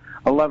 10 to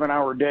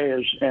 11-hour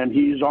days, and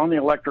he's on the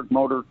electric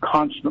motor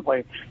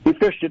constantly. He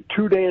fished it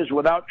 2 days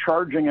without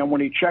charging, and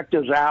when he checked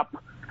his app,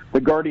 the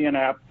Guardian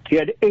app, he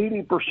had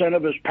 80%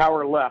 of his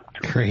power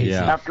left. Crazy.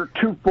 After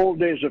 2 full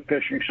days of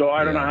fishing. So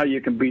I don't know how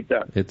you can beat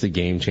that. It's a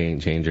game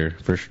changer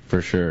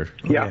for sure.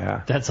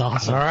 Yeah. That's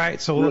awesome. All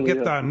right, so we'll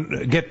get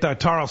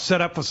Taro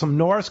set up with some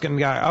Norsk and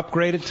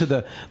upgraded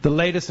to the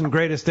latest and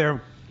greatest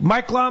there.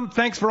 Mike Lum,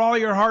 thanks for all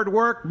your hard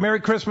work. Merry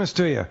Christmas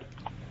to you.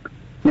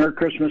 Merry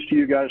Christmas to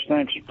you guys.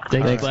 Thanks.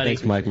 Thanks, buddy.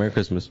 Thanks, Mike. Merry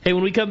Christmas. Hey,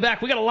 when we come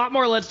back, we got a lot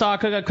more Let's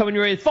Talk Hookup coming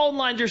your way. The phone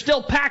lines are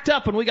still packed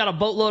up, and we got a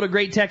boatload of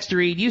great text to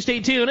read. You stay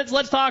tuned. It's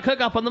Let's Talk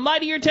Hookup on the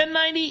Mightier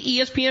 1090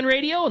 ESPN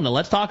Radio and the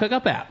Let's Talk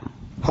Hookup app.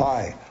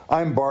 Hi,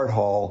 I'm Bart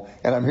Hall,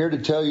 and I'm here to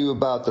tell you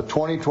about the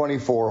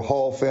 2024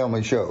 Hall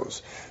Family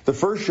Shows. The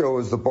first show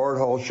is the Bart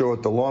Hall Show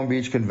at the Long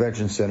Beach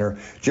Convention Center,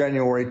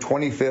 January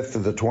 25th to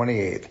the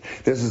 28th.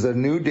 This is a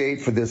new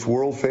date for this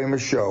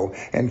world-famous show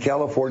and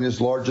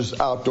California's largest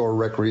outdoor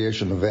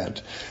recreation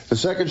event. The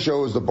second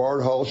show is the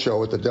Bart Hall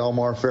Show at the Del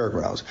Mar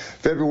Fairgrounds,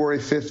 February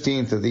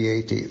 15th to the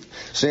 18th.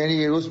 San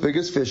Diego's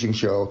biggest fishing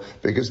show,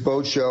 biggest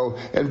boat show,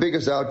 and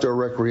biggest outdoor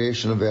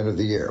recreation event of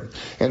the year.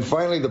 And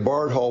finally, the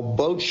Bart Hall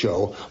Boat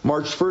Show,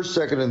 March 1st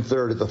 1st, 2nd, and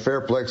 3rd at the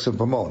Fairplex in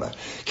Pomona.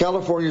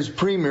 California's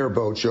premier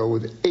boat show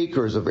with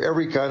acres of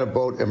every kind of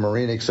boat and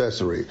marine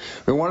accessory.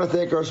 We want to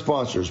thank our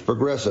sponsors,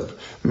 Progressive,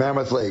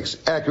 Mammoth Lakes,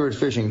 Accurate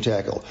Fishing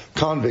Tackle,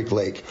 Convict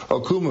Lake,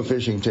 Okuma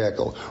Fishing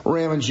Tackle,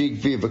 Ram and Jeep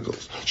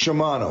Vehicles,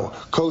 Shimano,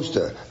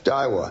 Costa,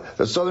 Daiwa,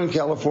 the Southern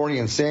California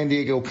and San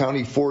Diego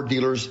County Ford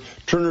dealers,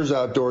 Turner's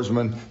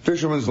Outdoorsman,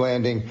 Fisherman's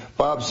Landing,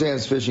 Bob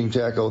Sands Fishing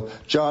Tackle,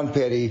 John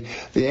Petty,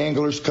 the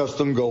Angler's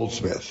Custom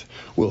Goldsmith.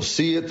 We'll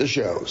see you at the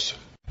shows.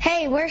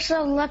 Hey, we're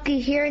so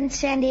lucky here in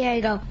San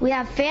Diego. We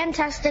have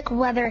fantastic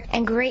weather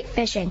and great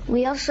fishing.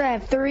 We also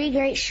have 3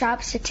 great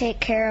shops to take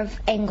care of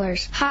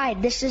anglers. Hi,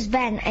 this is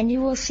Ben, and you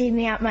will see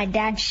me at my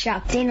dad's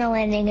shop, Dana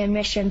Landing in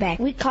Mission Bay.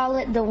 We call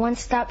it the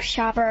one-stop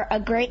shop for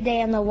a great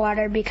day on the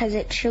water because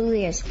it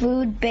truly is.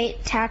 Food,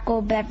 bait,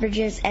 tackle,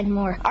 beverages, and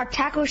more. Our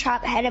tackle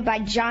shop, headed by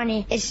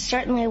Johnny, is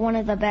certainly one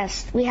of the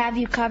best. We have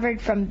you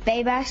covered from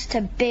bay bass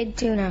to big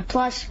tuna.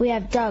 Plus, we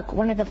have Doug,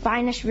 one of the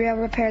finest reel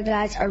repair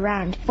guys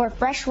around. For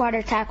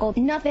freshwater tackle,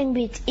 nothing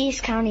beats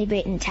East County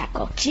Bait and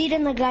Tackle. Jeet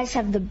and the guys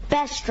have the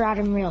best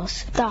stratum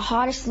reels, the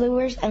hottest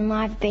lures, and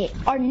live bait.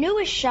 Our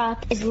newest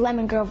shop is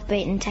Lemon Grove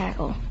Bait and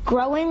Tackle,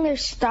 growing their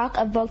stock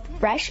of both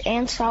fresh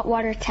and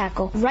saltwater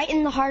tackle right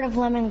in the heart of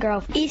Lemon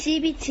Grove.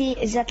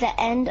 ECBT is at the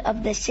end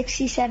of the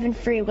 67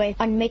 freeway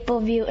on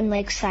Mapleview and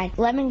Lakeside.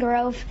 Lemon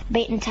Grove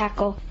Bait and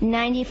Tackle,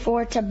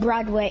 94 to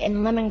Broadway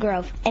in Lemon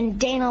Grove, and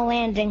Dana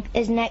Landing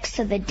is next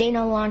to the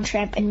Dana Lawn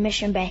Tramp in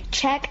Mission Bay.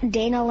 Check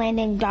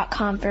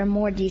danalanding.com for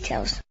more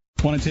details.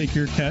 Want to take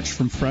your catch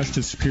from fresh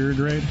to superior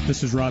grade?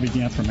 This is Robbie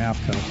Gant from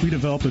AFCO. We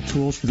developed the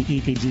tools for the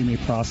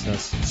EKGMA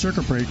process.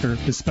 Circuit Breaker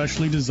is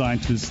specially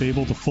designed to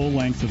disable the full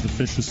length of the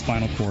fish's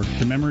spinal cord.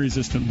 The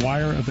memory-resistant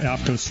wire of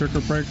AFCO's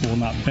Circuit Breaker will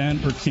not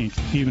bend or kink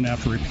even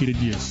after repeated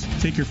use.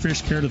 Take your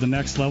fish care to the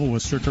next level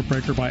with Circuit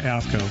Breaker by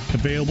AFCO.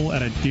 Available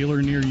at a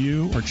dealer near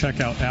you or check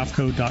out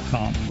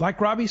AFCO.com.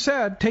 Like Robbie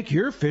said, take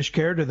your fish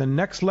care to the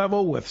next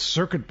level with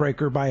Circuit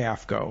Breaker by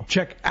AFCO.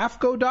 Check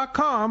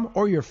AFCO.com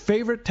or your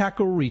favorite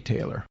tackle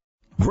retailer.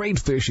 Great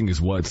fishing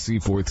is what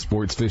Seaforth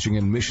Sports Fishing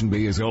in Mission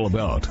Bay is all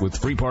about. With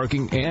free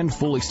parking and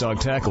fully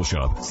stocked tackle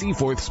shop,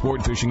 Seaforth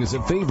Sport Fishing is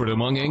a favorite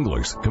among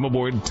anglers. Come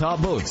aboard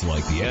top boats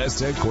like the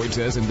Aztec,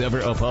 Cortez, Endeavor,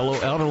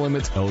 Apollo, Outer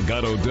Limits,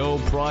 Elgato Doe,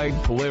 Pride,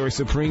 Polaris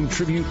Supreme,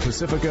 Tribute,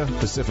 Pacifica,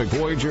 Pacific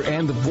Voyager,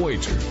 and the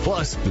Voyager.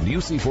 Plus, the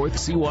new Seaforth,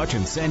 Sea-Watch,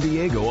 and San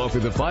Diego offer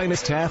the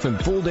finest half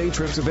and full day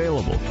trips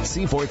available.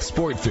 Seaforth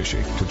Sport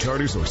Fishing. For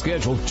charters or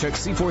schedule, check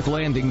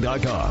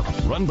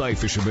seaforthlanding.com. Run by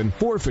fishermen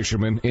for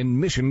fishermen in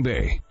Mission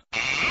Bay.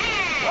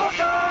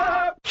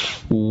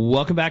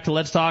 Welcome back to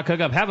Let's Talk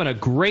Hookup. Having a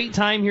great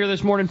time here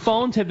this morning.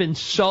 Phones have been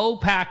so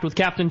packed with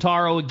Captain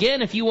Taro.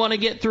 Again, if you want to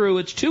get through,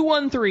 it's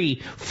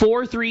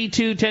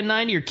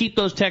 213-432-1090 or keep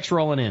those texts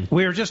rolling in.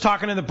 We were just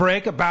talking in the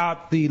break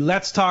about the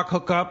Let's Talk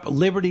Hookup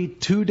Liberty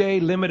 2-day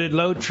limited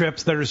load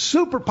trips that are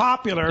super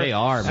popular. They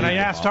are. And I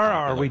asked Taro,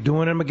 are we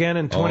doing them again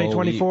in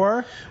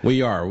 2024?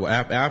 We are.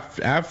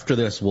 After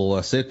this,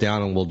 we'll sit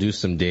down and we'll do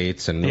some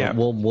dates, and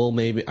we'll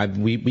maybe.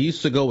 We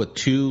used to go with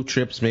 2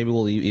 trips. Maybe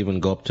we'll even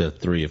go up to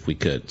 3 if we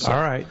could.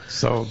 So. All right.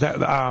 So that,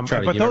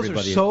 but those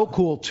are so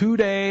cool.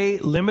 2-day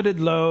limited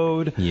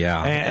load.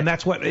 Yeah. And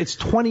that's what it's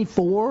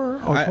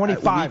 24 or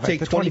 25. We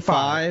take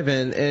 25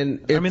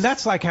 and I mean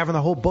that's like having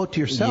the whole boat to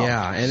yourself.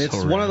 Yeah, and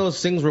it's one of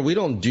those things where we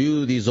don't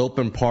do these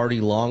open party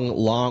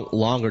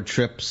longer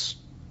trips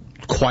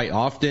quite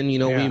often. You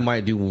know, we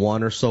might do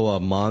 1 or so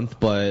a month,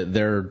 but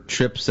they're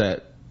trips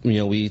that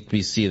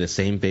we see the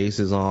same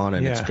faces on,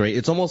 and it's great.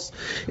 It's almost,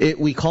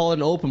 we call it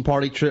an open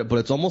party trip, but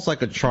it's almost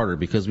like a charter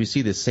because we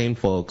see the same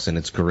folks, and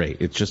it's great.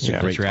 It's just a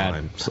great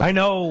time. So. I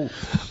know,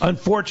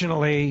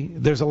 unfortunately,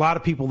 there's a lot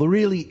of people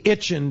really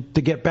itching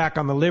to get back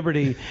on the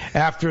Liberty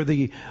after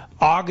the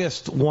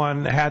August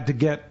one had to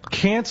get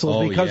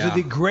canceled because of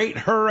the great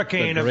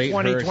hurricane of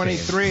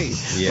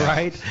 2023,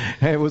 right?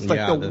 It was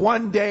like the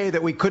one day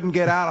that we couldn't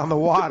get out on the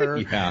water,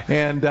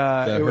 and the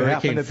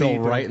hurricane fell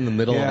right in the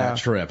middle of that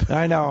trip.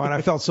 I know, and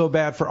I felt so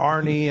bad for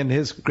Arnie and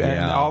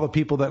and all the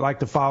people that like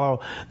to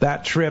follow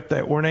that trip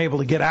that weren't able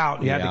to get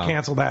out. You had to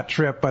cancel that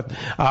trip, but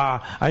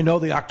I know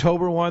the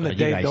October one that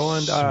Dave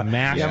Dolan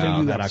smashed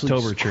that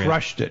October trip,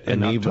 crushed it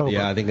in October.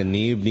 Yeah, I think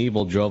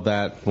Nebel drove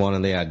that one,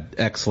 and they had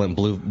excellent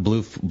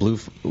bluefin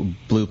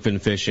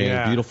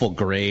fishing, beautiful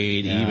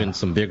grade, even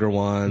some bigger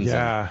ones.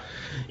 Yeah,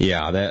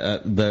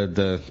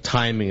 the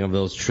timing of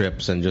those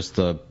trips and just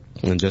the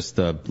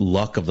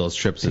luck of those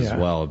trips as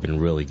well have been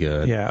really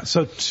good. Yeah,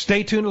 so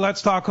stay tuned to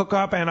Let's Talk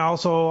Hookup and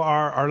also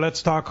our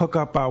Let's Talk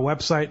Hookup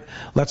website,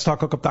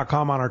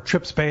 letstalkhookup.com, on our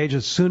trips page.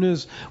 As soon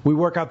as we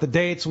work out the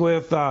dates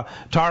with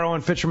Taro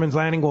and Fisherman's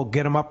Landing, we'll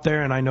get them up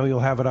there, and I know you'll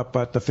have it up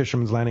at the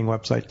Fisherman's Landing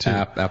website too.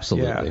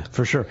 Absolutely. Yeah,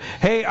 for sure.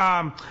 Hey,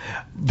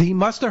 he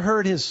must have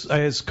heard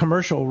his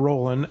commercial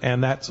rolling,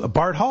 and that's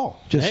Bart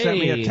Hall. Just sent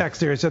me a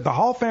text here. He said, the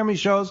Hall family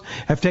shows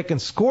have taken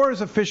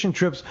scores of fishing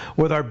trips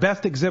with our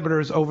best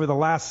exhibitors over the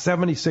last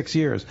 76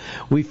 years.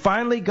 We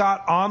finally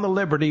got on the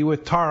Liberty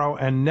with Taro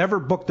and never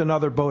booked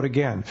another boat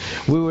again.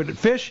 We would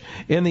fish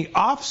in the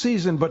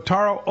off-season, but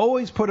Taro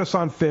always put us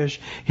on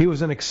fish. He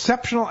was an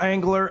exceptional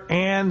angler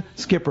and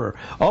skipper.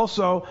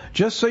 Also,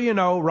 just so you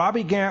know,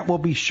 Robbie Gant will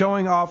be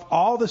showing off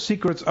all the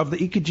secrets of the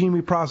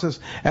Ikejime process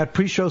at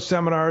pre-show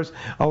seminars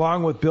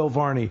along with Bill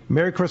Varney.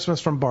 Merry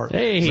Christmas from Bart.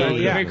 Hey,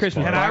 Merry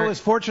Christmas, and Bart. I was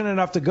fortunate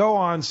enough to go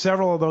on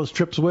several of those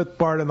trips with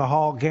Bart and the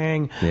Hall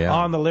gang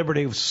on the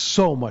Liberty. It was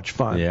so much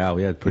fun. Yeah,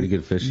 we had pretty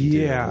good fishing.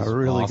 Yeah,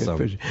 really awesome.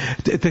 good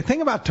fishing. The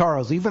thing about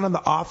Taro's, even in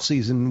the off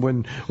season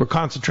when we're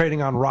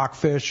concentrating on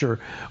rockfish or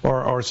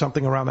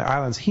something around the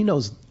islands, he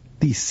knows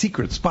these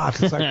secret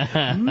spots. It's like,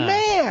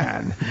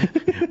 man,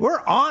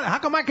 we're on. How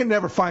come I can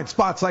never find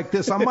spots like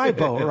this on my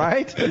boat,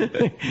 right?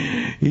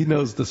 He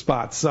knows the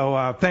spots.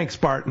 So thanks,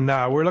 Bart. And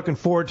we're looking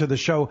forward to the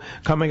show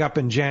coming up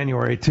in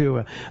January,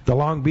 too. The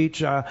Long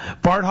Beach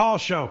Bart Hall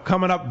show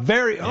coming up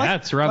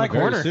it's around the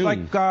corner.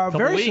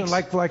 Very soon,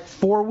 like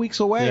 4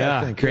 weeks away,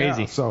 I think.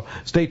 Crazy. Yeah, so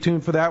stay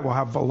tuned for that. We'll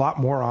have a lot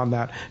more on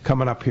that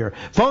coming up here.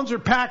 Phones are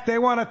packed. They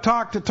want to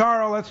talk to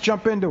Taro. Let's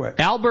jump into it.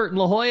 Albert in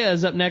La Jolla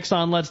is up next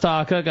on Let's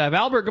Talk Hookup.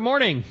 Albert, good morning.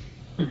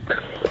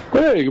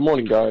 Hey, good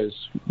morning, guys.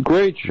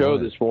 Great show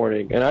this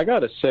morning. And I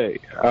got to say,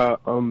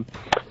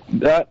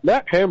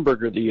 that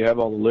hamburger that you have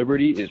on the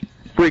Liberty is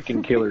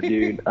freaking killer,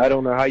 dude. I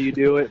don't know how you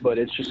do it, but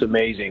it's just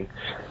amazing.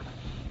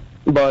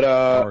 But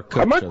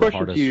my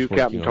question to you,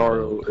 Captain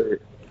Taro.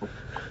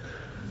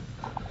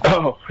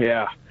 Oh,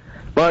 yeah.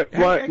 My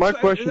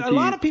question to you, a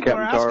lot of people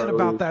Captain are asking Taro,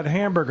 about that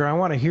hamburger. I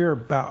want to hear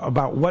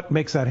about what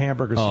makes that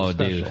hamburger so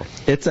special. Dude.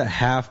 It's a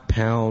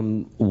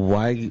half-pound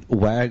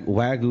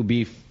Wagyu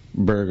beef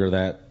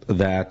burger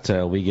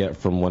that we get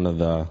from one of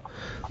the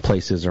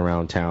places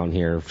around town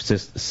here,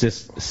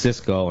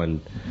 Cisco, and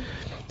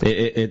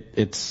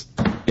it's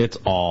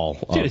all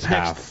dude, it's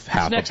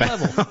half next a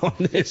level.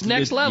 pound. It's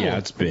next level. Yeah,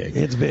 it's big.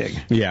 It's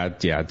big. Yeah,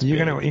 it's you're big.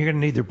 gonna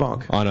need your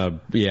bunk.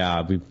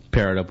 We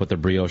pair it up with a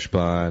brioche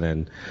bun,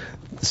 and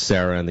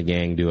Sarah and the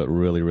gang do it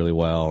really, really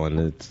well, and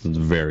it's a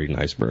very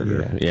nice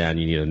burger. Yeah, and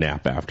you need a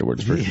nap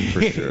afterwards for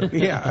sure.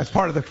 Yeah, that's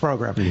part of the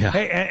program. Yeah.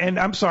 Hey, and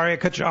I'm sorry I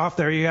cut you off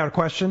there. You got a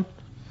question?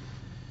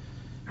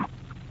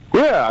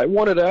 Yeah, I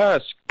wanted to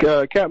ask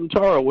Captain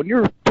Taro, when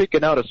you're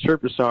picking out a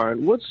surface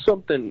iron, what's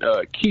something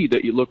key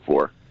that you look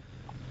for?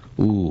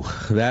 Ooh,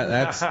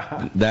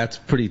 that's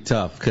pretty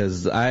tough,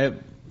 because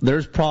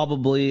there's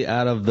probably,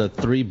 out of the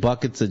 3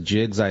 buckets of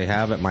jigs I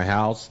have at my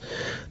house,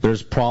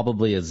 there's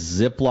probably a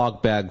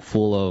Ziploc bag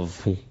full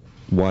of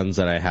ones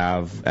that I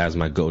have as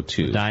my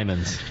go-to.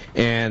 Diamonds.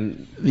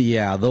 And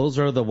yeah, those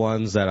are the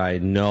ones that I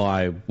know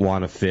I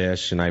want to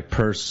fish, and I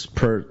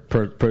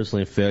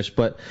personally fish.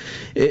 But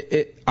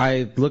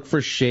I look for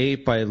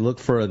shape, I look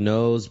for a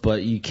nose,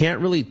 but you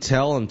can't really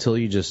tell until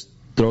you just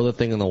throw the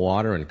thing in the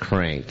water and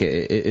crank.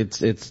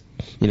 It's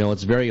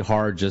very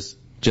hard just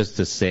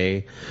to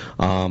say.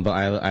 But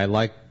I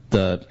like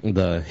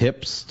the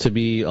hips to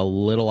be a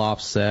little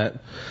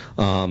offset.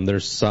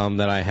 There's some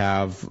that I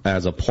have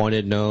as a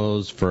pointed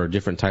nose for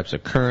different types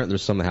of current.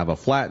 There's some that have a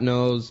flat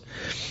nose,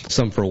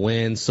 some for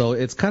wind. So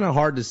it's kind of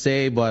hard to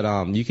say,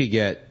 but we could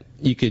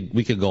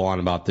go on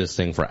about this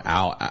thing for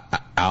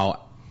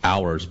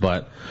hours.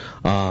 But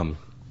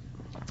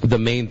the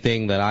main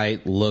thing that I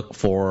look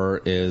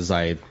for is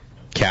I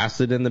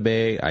cast it in the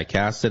bay, I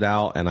cast it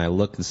out, and I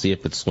look to see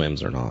if it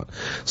swims or not.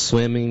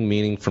 Swimming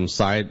meaning from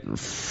side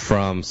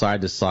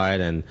to side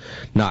and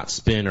not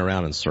spin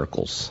around in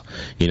circles.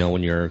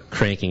 When you're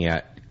cranking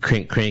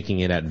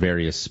it at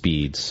various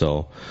speeds.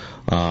 So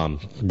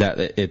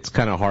that it's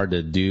kind of hard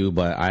to do,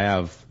 but I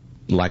have,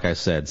 like I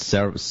said,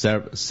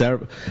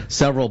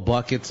 several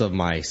buckets of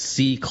my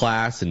C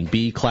class and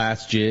B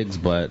class jigs,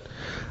 but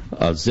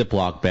a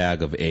Ziploc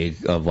bag of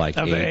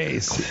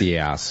A's.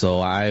 Yeah,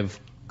 so I've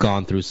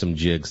gone through some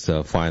jigs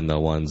to find the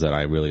ones that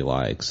I really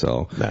like.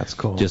 So that's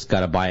cool. Just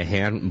got to buy a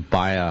handful,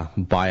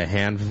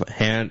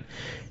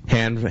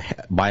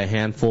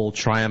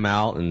 try them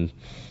out, and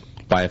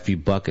buy a few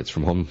buckets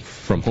from Home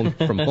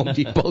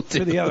Depot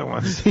for the other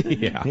ones.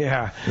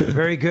 Yeah.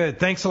 Very good.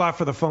 Thanks a lot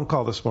for the phone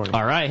call this morning.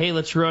 All right. Hey,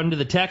 let's run to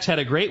the text. Had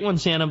a great one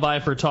standing by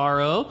for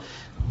Taro.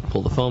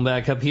 Pull the phone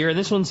back up here. And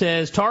this one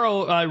says,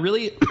 Taro, I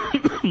really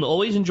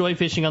always enjoy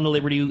fishing on the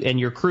Liberty, and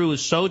your crew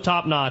is so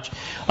top-notch.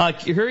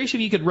 Curious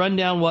if you could run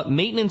down what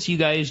maintenance you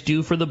guys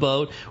do for the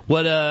boat,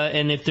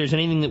 and if there's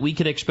anything that we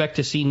could expect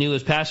to see new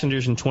as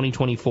passengers in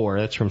 2024.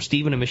 That's from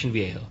Steven in Mission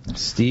Viejo.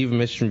 Steve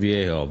Mission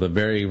Viejo, the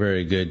very,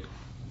 very good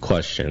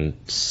question.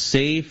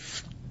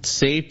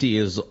 Safety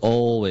is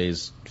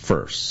always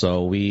first.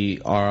 So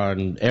we are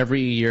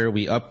every year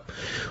we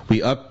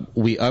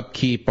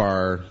upkeep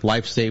our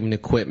life-saving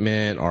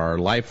equipment, our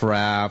life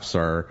rafts,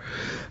 our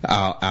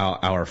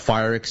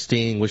fire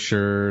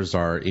extinguishers,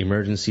 our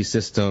emergency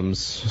systems.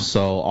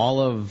 So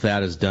all of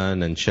that is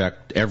done and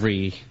checked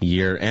every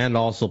year, and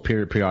also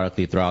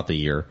periodically throughout the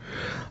year.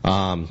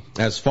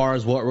 As far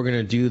as what we're going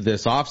to do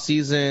this off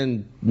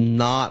season,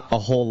 not a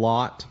whole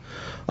lot.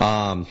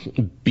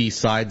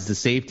 Besides the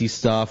safety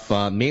stuff,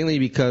 mainly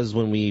because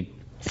when we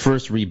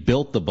first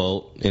rebuilt the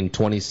boat in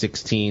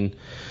 2016,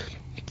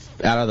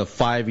 out of the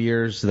 5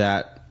 years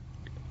that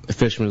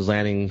Fisherman's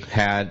Landing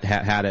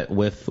had it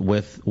with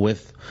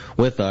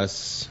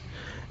us,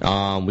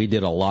 we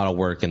did a lot of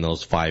work in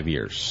those 5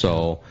 years.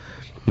 So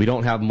we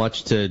don't have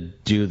much to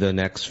do the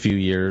next few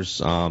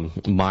years,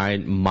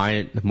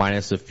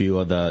 minus a few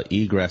of the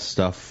egress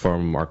stuff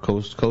from our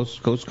Coast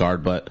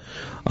Guard, but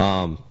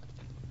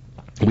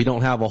we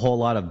don't have a whole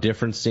lot of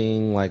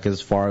differencing, like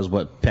as far as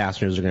what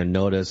passengers are going to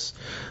notice,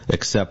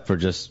 except for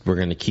just we're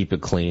going to keep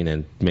it clean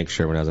and make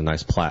sure everyone has a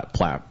nice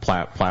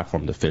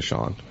platform to fish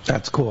on.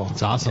 That's cool.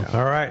 That's awesome. Yeah.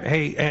 All right.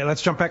 Hey,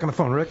 let's jump back on the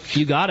phone, Rick.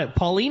 You got it.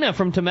 Paulina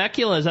from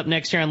Temecula is up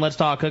next here on Let's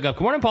Talk Hookup.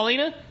 Good morning,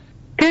 Paulina.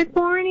 Good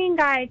morning,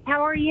 guys.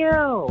 How are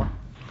you?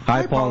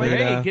 Hi, Paulina.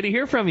 Hey, good to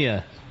hear from you.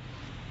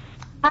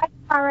 Hi,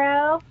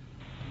 Taro.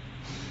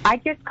 I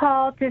just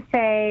called to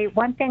say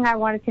one thing. I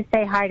wanted to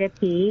say hi to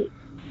Pete.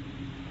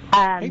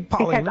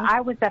 Because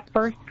I was the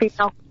first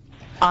female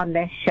on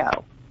this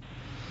show.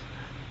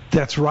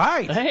 That's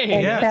right.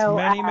 Hey, yeah, so,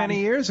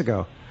 many years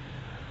ago.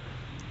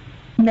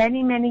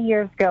 Many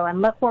years ago, and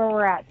look where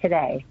we're at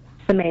today.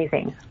 It's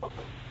amazing. That's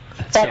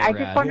but so I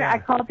just wanted, I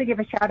called to give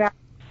a shout out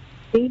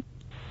to Pete.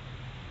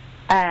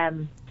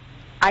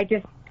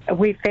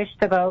 We fished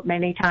the boat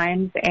many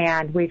times,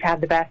 and we've had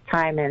the best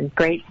time, and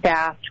great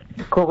staff,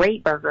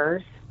 great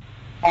burgers,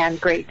 and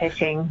great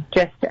fishing.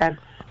 Just a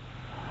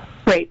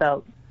great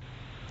boat.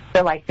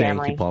 They're like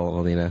family. Thank you,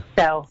 Paulina.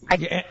 So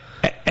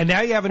and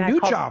now you have a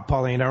new job,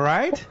 Paulina,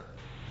 right?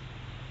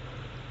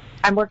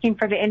 I'm working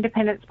for the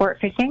Independent Sport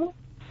Fishing.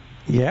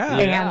 Yeah.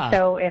 And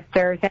so if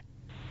there's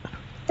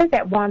anyone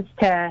that wants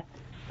to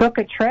book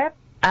a trip,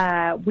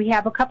 we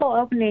have a couple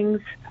openings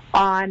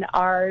on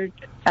our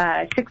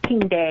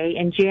 16-day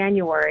in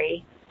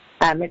January.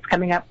 It's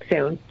coming up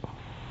soon.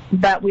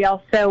 But we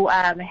also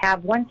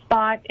have one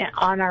spot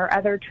on our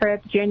other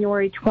trip,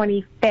 January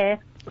 25th.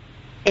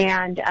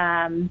 And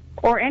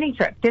or any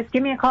trip, just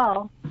give me a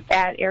call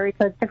at area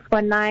code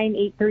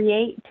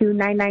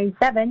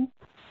 619-838-2997,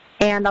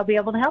 and I'll be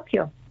able to help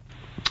you.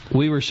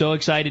 We were so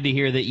excited to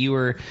hear that you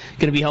were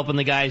going to be helping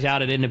the guys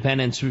out at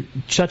Independence.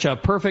 Such a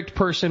perfect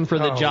person for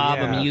the job.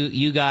 Yeah. I mean,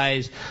 you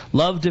guys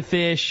love to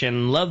fish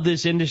and love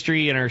this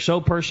industry and are so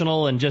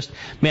personal, and just,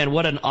 man,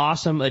 what an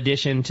awesome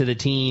addition to the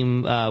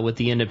team with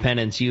the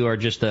Independence. You are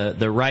just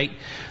the right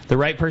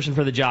person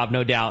for the job,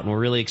 no doubt, and we're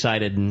really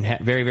excited and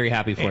very, very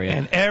happy for you.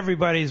 And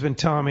everybody's been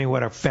telling me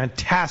what a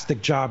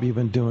fantastic job you've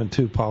been doing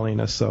too,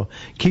 Paulina. So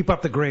keep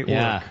up the great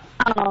work.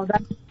 Oh,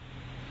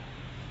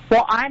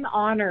 well, I'm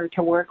honored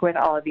to work with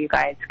all of you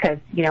guys because,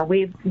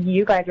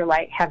 you guys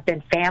are have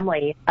been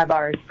family of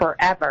ours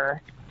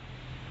forever.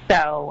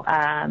 So,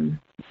 I'm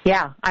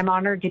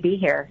honored to be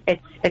here.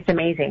 It's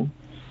amazing.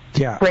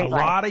 Yeah, great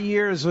lot of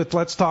years with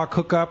Let's Talk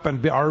Hookup,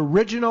 and our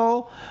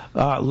original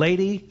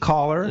lady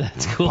caller.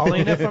 That's cool.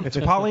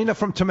 Paulina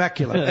from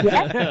Temecula.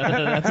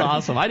 That's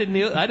awesome. I didn't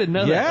know that.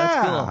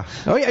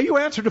 That's cool. Oh yeah, you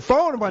answered the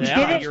phone a bunch of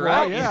times. You're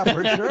right. Yeah,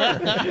 for sure.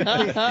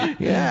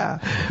 Yeah,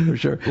 for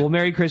sure. Well,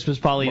 Merry Christmas,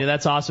 Paulina.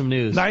 That's awesome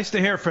news. Nice to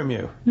hear from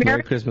you.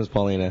 Merry Christmas,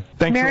 Paulina.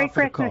 Thanks Merry a lot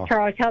for Christmas, the call.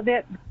 Charlie. Tell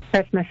that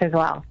Christmas as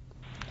well.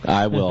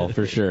 I will,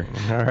 for sure.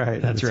 All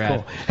right. That's right.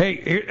 Cool.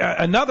 Hey,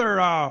 another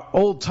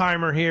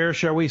old-timer here,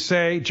 shall we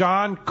say,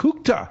 John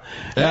Kukta,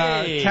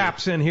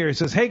 taps in here. He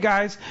says, hey,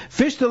 guys,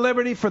 fished the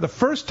Liberty for the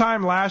first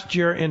time last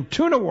year in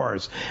Tuna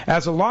Wars.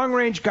 As a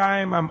long-range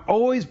guy, I'm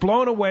always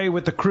blown away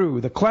with the crew,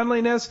 the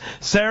cleanliness,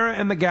 Sarah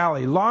and the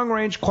galley,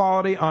 long-range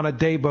quality on a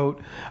day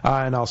boat,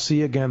 and I'll see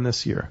you again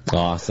this year.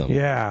 Awesome.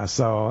 Yeah,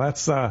 so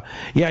that's,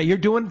 you're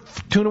doing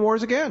Tuna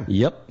Wars again?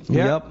 Yep.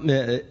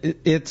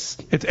 It's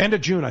end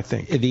of June, I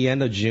think. The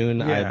end of June.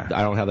 Yeah.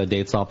 I don't have the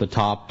dates off the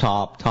top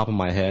of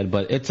my head,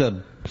 but it's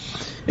a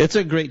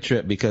great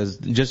trip because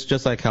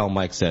just like how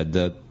Mike said,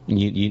 the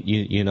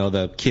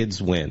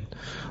kids win,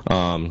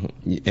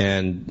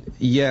 and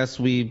yes,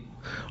 we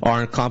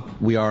are in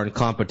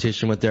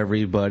competition with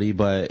everybody,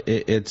 but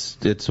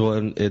it's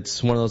one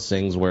of those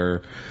things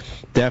where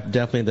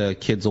definitely the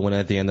kids will win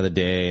at the end of the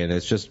day, and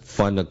it's just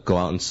fun to go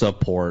out and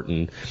support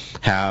and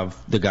have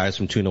the guys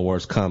from Tuna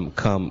Wars come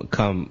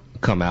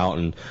out.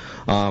 And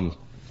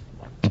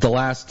the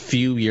last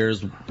few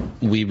years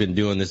we've been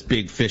doing this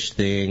big fish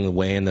thing,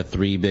 weighing the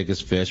 3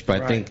 biggest fish,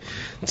 but I think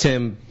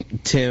Tim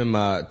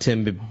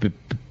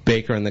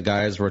Baker and the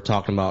guys were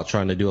talking about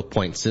trying to do a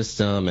point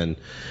system, and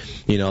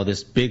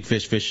this big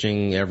fish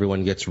fishing,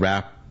 everyone gets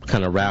wrapped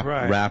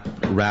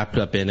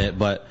up in it,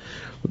 but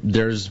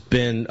there's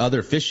been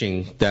other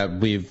fishing that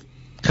we've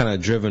kind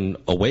of driven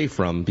away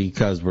from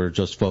because we're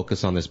just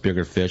focused on this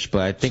bigger fish.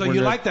 But I think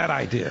like that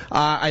idea.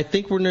 I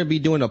think we're going to be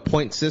doing a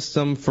point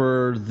system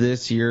for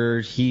this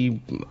year.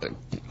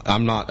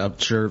 I'm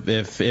not sure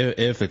if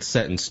it's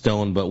set in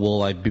stone, but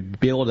we'll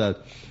be able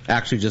to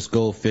actually just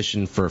go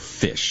fishing for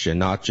fish and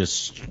not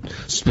just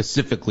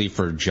specifically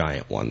for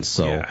giant ones.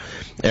 So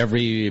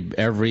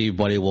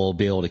everybody will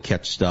be able to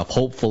catch stuff,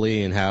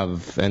 hopefully, and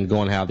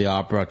go and have the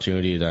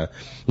opportunity to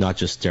not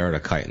just stare at a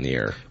kite in the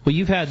air. Well,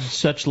 you've had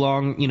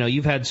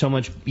had so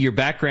much your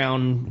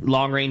background,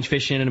 long range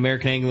fishing and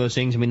American angling, those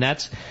things. I mean,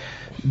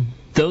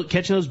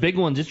 catching those big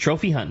ones, it's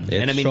trophy hunting.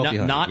 And I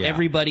mean, not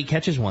everybody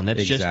catches one.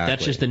 That's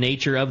just the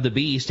nature of the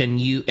beast.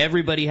 And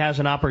everybody has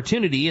an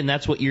opportunity, and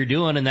that's what you're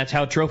doing, and that's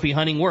how trophy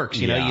hunting works.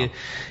 You know,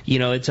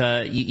 it's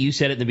you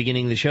said it in the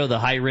beginning of the show, the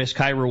high risk,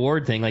 high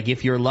reward thing. Like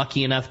if you're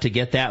lucky enough to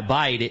get that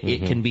bite,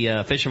 it can be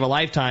a fish of a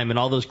lifetime and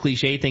all those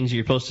cliche things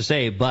you're supposed to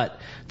say. But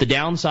the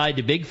downside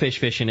to big fish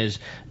fishing is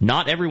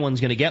not everyone's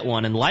going to get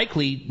one, and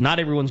likely not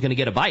everyone's going to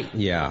get a bite.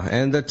 Yeah,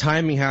 and the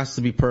timing has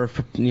to be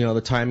perfect. You know,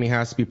 the timing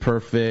has to be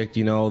perfect.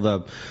 You know,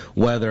 the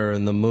weather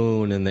and the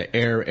moon and the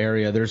air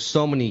area. There's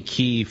so many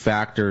key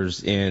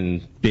factors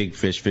in big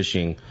fish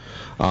fishing.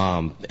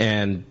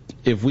 And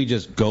if we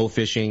just go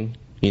fishing,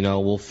 you know,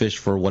 we'll fish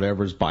for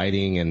whatever's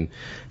biting and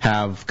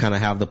have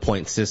the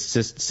point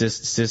system,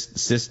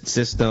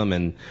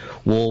 and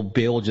we'll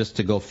be able just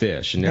to go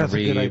fish. And that's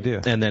a good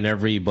idea. And then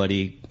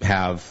everybody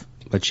have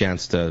a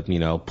chance to, you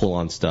know, pull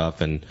on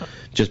stuff and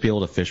just be able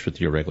to fish with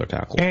your regular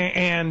tackle.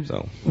 And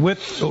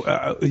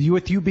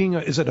with you being,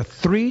 is it a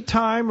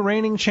 3-time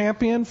reigning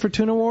champion for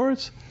Tuna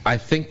Wars? I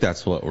think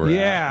that's what we're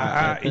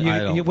at.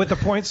 Yeah. With the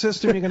point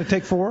system, you're going to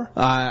take 4?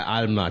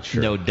 I'm not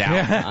sure. No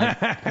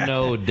doubt.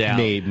 No doubt.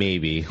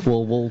 Maybe.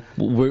 We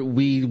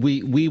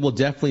will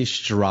definitely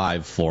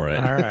strive for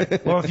it. All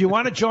right. Well, if you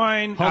want to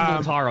join,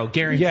 Humble Taro,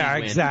 guaranteed. Yeah,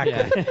 win.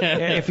 exactly.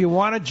 Yeah. If you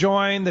want to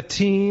join the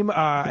team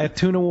at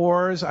Tuna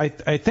Wars, I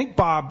think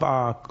Bob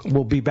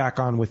will be back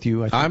on with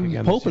you. I'm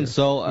hoping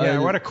so. Yeah,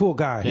 what a cool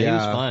guy. Yeah, he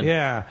was fun.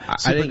 Yeah.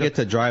 I didn't get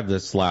to drive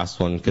this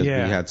last one because we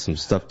had some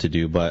stuff to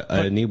do, but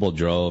Anibal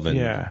drove,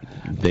 and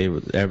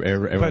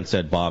everyone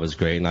said Bob is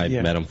great, and I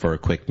met him for a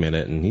quick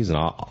minute, and he's an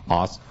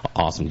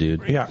awesome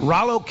dude. Yeah,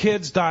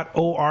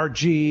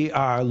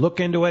 RolloKids.org. Look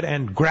into it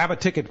and grab a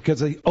ticket because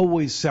they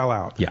always sell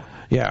out.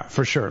 Yeah,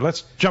 for sure.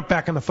 Let's jump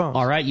back in the phone.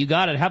 All right, you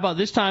got it. How about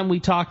this time we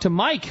talk to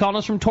Mike, calling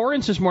us from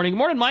Torrance this morning. Good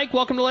morning, Mike.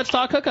 Welcome to Let's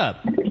Talk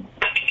Hookup.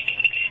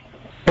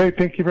 Hey,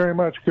 thank you very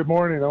much. Good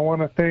morning. I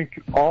want to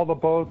thank all the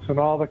boats and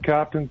all the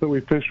captains that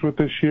we fished with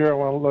this year. I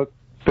want to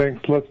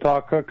thank Let's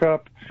Talk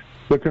Hookup.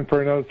 Looking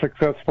for another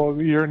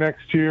successful year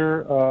next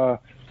year.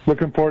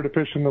 Looking forward to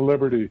fishing the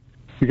Liberty.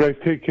 You guys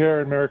take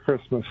care and Merry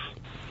Christmas.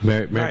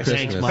 Merry Christmas.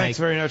 Thanks, Mike. Thanks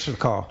very much for the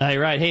call. All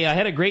right. Hey, I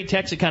had a great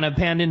text that kind of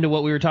panned into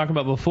what we were talking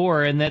about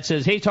before, and that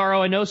says, "Hey,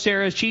 Taro, I know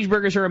Sarah's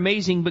cheeseburgers are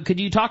amazing, but could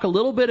you talk a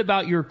little bit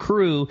about your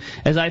crew,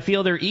 as I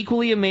feel they're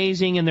equally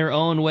amazing in their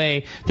own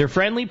way. They're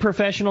friendly,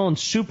 professional, and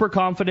super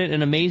confident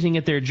and amazing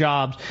at their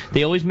jobs.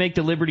 They always make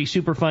the Liberty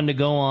super fun to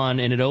go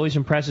on, and it always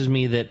impresses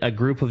me that a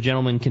group of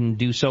gentlemen can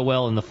do so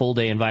well in the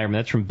full-day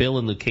environment." That's from Bill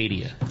in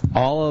Leucadia.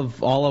 All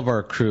of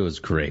our crew is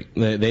great.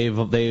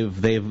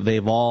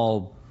 They've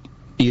all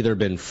either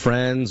been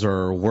friends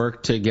or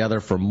worked together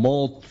for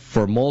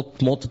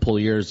multiple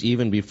years,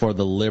 even before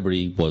the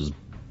Liberty was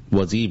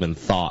even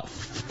thought of.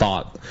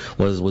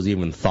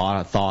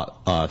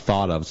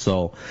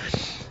 So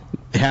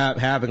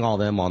having all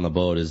them on the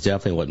boat is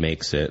definitely what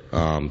makes it.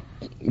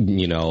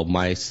 You know,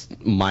 myself,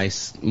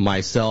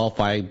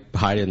 I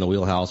hide in the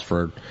wheelhouse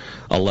for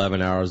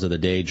 11 hours of the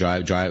day,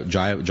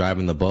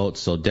 driving the boat.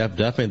 So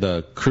definitely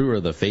the crew are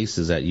the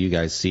faces that you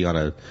guys see on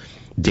a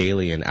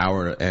daily and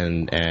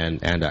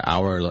an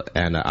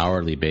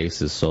hourly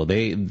basis. So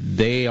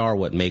they are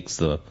what makes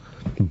the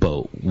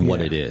boat what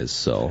it is.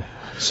 So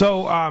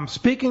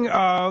speaking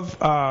of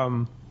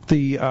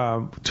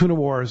the Tuna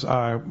Wars,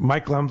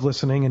 Mike Lum's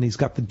listening, and he's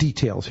got the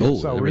details here.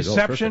 So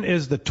reception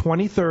is the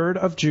 23rd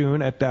of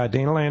June at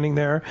Dana Landing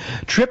there.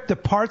 Trip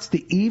departs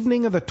the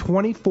evening of the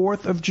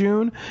 24th of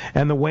June,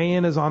 and the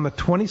weigh-in is on the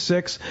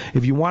 26th.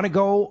 If you want to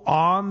go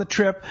on the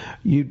trip,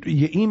 you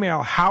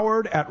email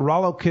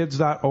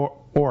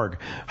howard@rollokids.org.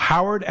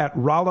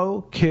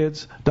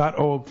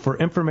 Howard@rollokids.org for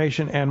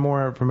information and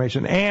more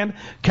information. And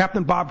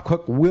Captain Bob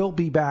Cook will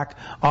be back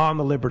on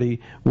the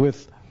Liberty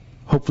with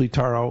hopefully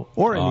Taro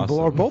or Anibal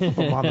or both of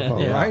them on the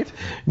boat, right?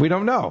 We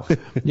don't know.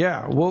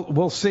 Yeah,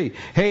 we'll see.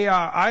 Hey,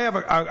 I have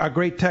a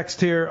great text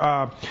here,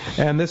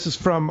 and this is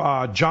from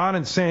John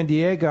in San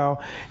Diego.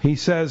 He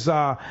says,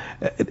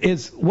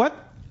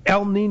 what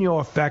El Nino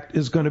effect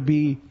is going to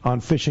be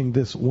on fishing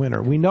this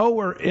winter? We know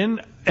we're in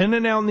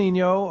an El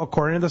Nino,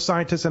 according to the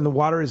scientists, and the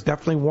water is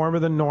definitely warmer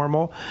than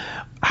normal.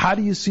 How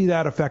do you see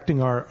that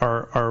affecting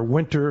our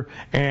winter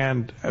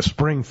and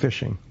spring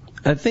fishing?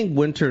 I think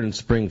winter and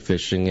spring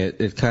fishing,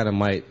 it kind of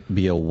might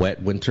be a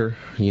wet winter.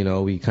 You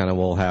know, we kind of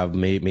will have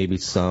maybe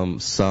some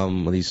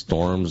of these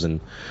storms,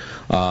 and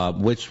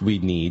which we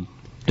need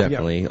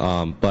definitely.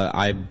 Yep. But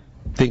I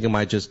think it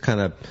might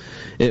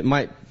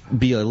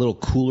be a little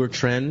cooler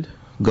trend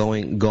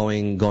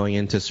going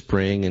into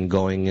spring and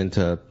going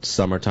into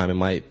summertime.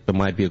 It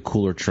might be a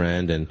cooler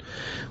trend, and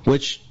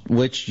which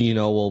you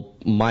know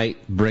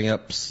might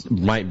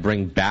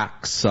bring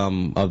back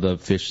some of the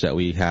fish that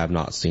we have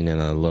not seen in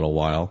a little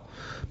while.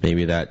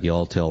 Maybe that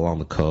yellowtail along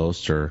the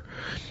coast, or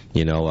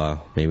you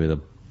know maybe the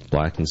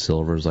black and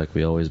silvers like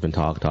we always been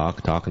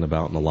talking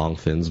about in the long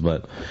fins.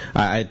 But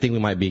I think we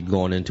might be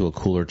going into a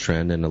cooler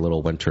trend and a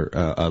little winter,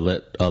 a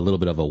little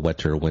bit of a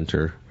wetter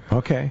winter.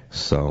 Okay.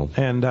 So.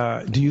 And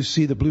do you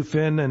see the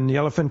bluefin and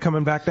yellowfin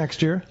coming back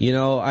next year? You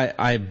know,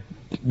 I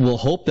will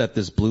hope that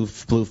this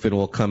bluefin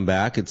will come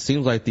back. It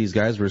seems like these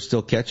guys were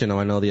still catching them.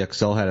 I know the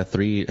XL had a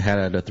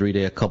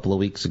 3-day a couple of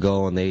weeks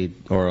ago,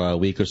 or a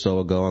week or so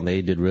ago, and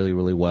they did really,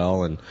 really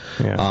well. And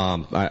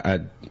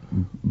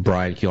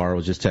Brian Chiara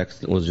was just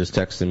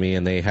texting me,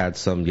 and they had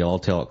some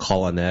yellowtail at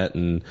Colonet,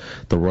 and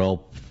the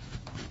Royal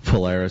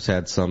Polaris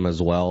had some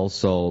as well,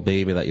 so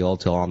maybe that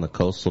yellowtail on the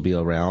coast will be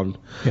around.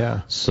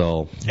 Yeah.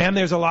 So. And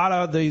there's a lot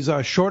of these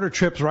shorter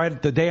trips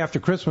right the day after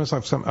Christmas.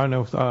 I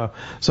know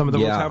some of the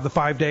boats have the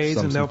 5 days,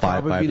 and they'll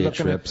probably be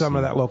looking at some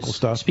of that local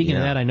stuff. Speaking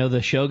of that, I know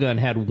the Shogun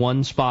had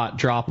one spot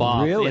drop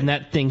off, and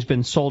that thing's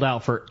been sold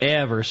out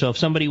forever. So if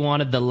somebody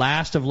wanted the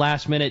last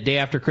minute day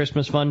after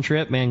Christmas fun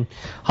trip, man,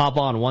 hop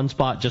on. One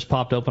spot just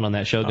popped open on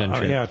that Shogun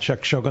trip. Yeah,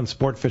 check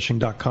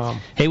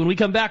shogunsportfishing.com. Hey, when we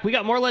come back, we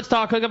got more Let's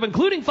Talk Hookup,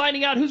 including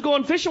finding out who's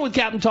going fishing with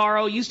Captain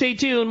Taro. You stay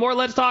tuned. More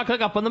Let's Talk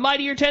Hookup on the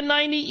Mightier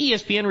 1090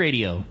 ESPN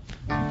Radio.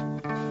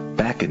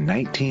 Back in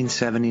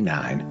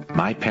 1979,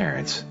 my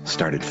parents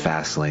started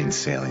Fast Lane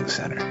Sailing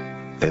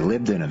Center. They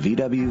lived in a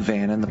VW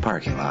van in the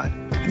parking lot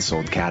and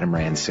sold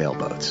catamaran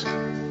sailboats.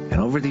 And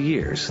over the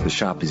years, the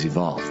shop has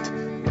evolved.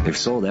 They've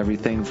sold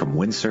everything from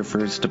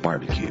windsurfers to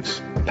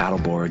barbecues,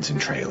 paddleboards, and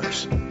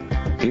trailers.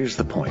 Here's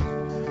the point.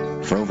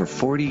 For over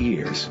 40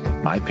 years,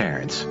 my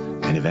parents,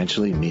 and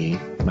eventually me,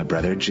 my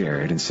brother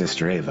Jared, and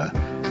sister Ava,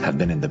 have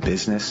been in the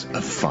business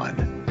of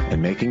fun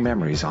and making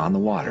memories on the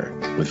water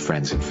with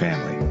friends and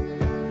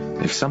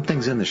family. If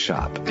something's in the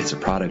shop, it's a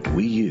product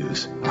we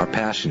use, are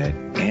passionate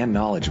and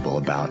knowledgeable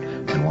about,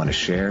 and want to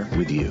share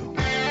with you.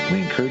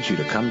 We encourage you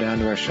to come down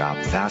to our shop,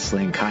 Fast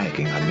Lane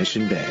Kayaking on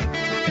Mission Bay,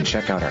 and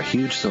check out our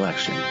huge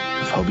selection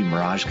of Hobie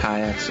Mirage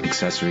kayaks,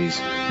 accessories,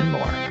 and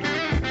more.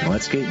 And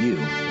let's get you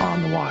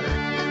on the water,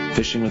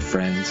 fishing with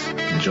friends,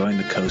 enjoying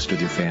the coast with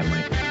your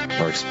family,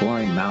 or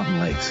exploring mountain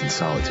lakes in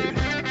solitude.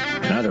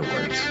 In other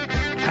words,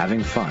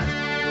 having fun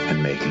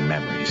and making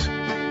memories.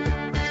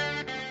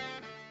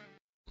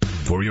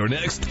 For your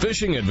next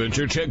fishing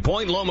adventure, check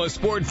Point Loma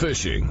Sport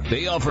Fishing.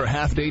 They offer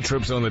half-day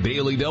trips on the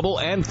Daily Double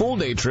and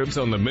full-day trips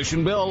on the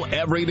Mission Bell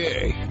every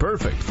day.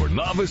 Perfect for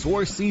novice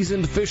or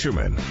seasoned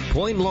fishermen.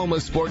 Point Loma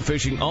Sport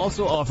Fishing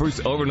also offers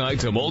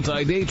overnight to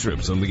multi-day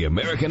trips on the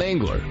American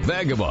Angler,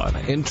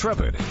 Vagabond,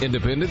 Intrepid,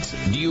 Independence,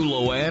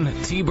 Loan,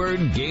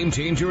 T-Bird, Game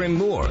Changer, and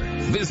more.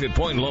 Visit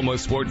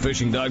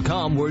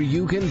PointLomaSportFishing.com where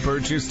you can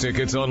purchase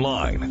tickets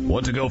online.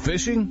 Want to go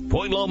fishing?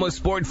 Point Loma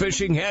Sport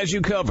Fishing has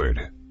you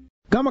covered.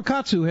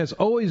 Gamakatsu has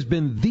always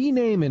been the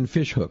name in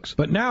fish hooks,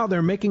 but now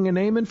they're making a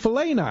name in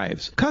fillet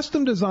knives.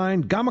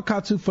 Custom-designed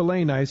Gamakatsu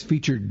fillet knives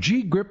feature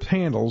G-grip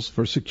handles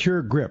for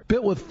secure grip,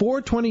 built with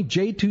 420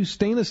 J2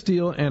 stainless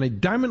steel and a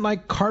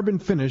diamond-like carbon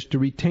finish to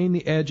retain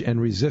the edge and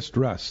resist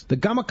rust. The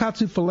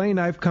Gamakatsu fillet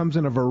knife comes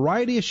in a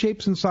variety of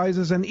shapes and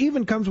sizes and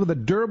even comes with a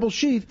durable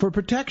sheath for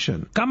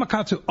protection.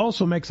 Gamakatsu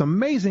also makes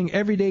amazing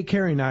everyday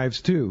carry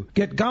knives, too.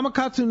 Get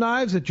Gamakatsu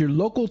knives at your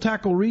local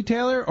tackle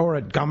retailer or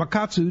at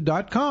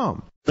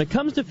gamakatsu.com. When it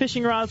comes to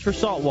fishing rods for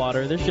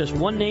saltwater, there's just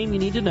one name you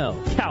need to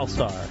know,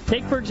 CalStar.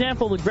 Take, for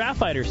example, the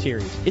Graphiter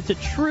series. It's a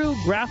true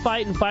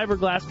graphite and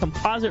fiberglass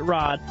composite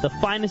rod, the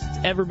finest it's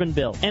ever been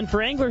built. And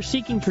for anglers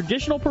seeking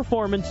traditional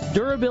performance,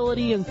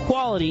 durability, and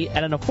quality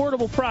at an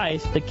affordable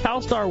price, the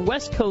CalStar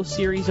West Coast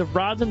series of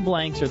rods and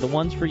blanks are the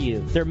ones for you.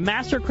 Their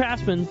master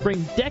craftsmen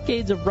bring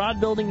decades of rod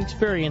building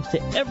experience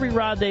to every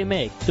rod they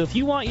make. So if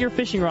you want your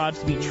fishing rods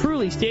to be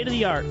truly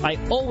state-of-the-art, I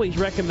always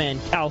recommend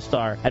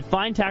CalStar at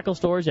fine tackle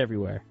stores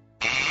everywhere.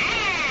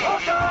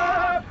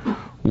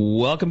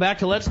 Welcome back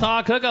to Let's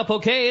Talk Hookup.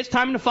 Okay, it's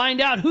time to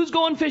find out who's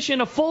going fishing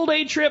a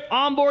full-day trip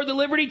on board the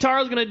Liberty.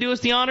 Taro's going to do us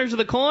the honors of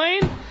the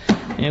coin.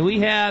 And we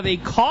have a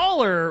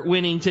caller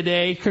winning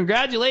today.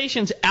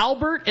 Congratulations,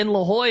 Albert in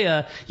La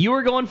Jolla. You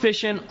are going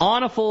fishing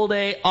on a full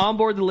day on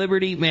board the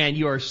Liberty. Man,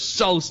 you are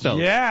so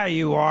stoked. Yeah,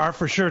 you are,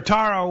 for sure.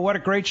 Taro, what a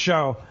great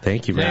show.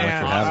 Thank you very much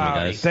for having me,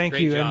 guys. Thank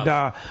you. Job.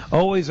 And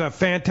always a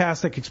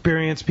fantastic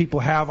experience people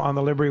have on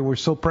the Liberty. We're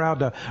so proud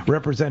to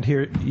represent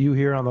you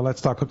here on the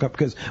Let's Talk Hookup,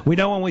 because we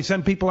know when we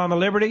send people on the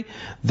Liberty,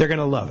 they're going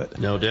to love it.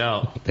 No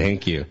doubt.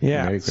 Thank you.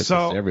 Yeah. Merry Christmas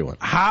so to everyone.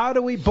 How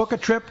do we book a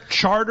trip?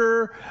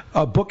 Charter?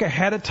 Book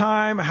ahead of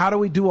time? How do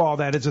we do all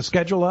that? Is the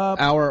schedule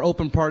up? Our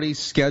open party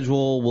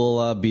schedule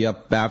will be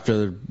up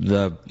after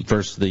the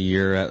first of the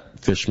year at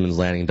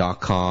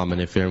fishermanslanding.com,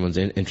 and if anyone's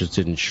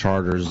interested in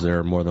charters,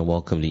 they're more than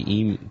welcome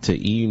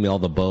to email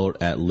the boat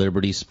at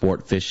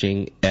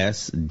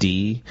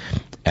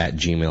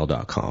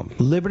libertysportfishingsd@gmail.com.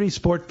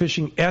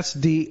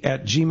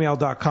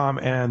 libertysportfishingsd@gmail.com,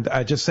 and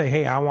just say,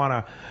 hey, I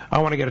want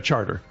to get a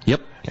charter.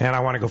 Yep. and I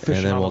want to go fishing.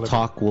 And then on we'll the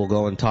talk. We'll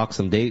go and talk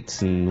some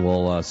dates, and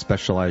we'll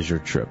specialize your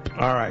trip.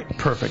 All right,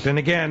 perfect. And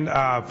again,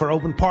 for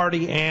open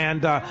party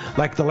and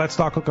like the Let's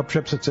Talk Hookup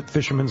trips, it's at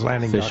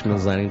Fisherman'sLanding.com.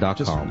 Fisherman'sLanding.com.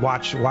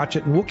 Just watch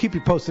it, and we'll keep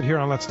you posted here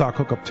on Let's Talk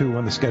Hookup too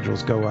when the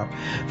schedules go up.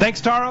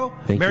 Thanks, Taro.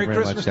 Merry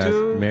Christmas much,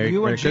 to Merry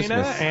and Gina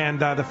Christmas. and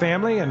the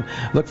family, and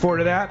look forward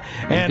to that.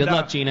 And good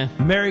luck, Gina.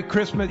 Merry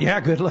Christmas. Yeah,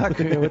 good luck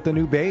with the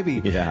new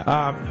baby.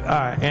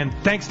 Yeah. And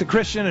thanks to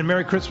Christian, and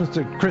Merry Christmas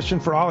to Christian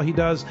for all he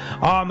does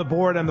on the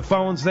board and the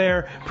phones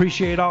there.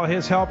 Appreciate all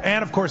his help.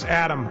 And, of course,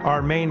 Adam,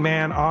 our main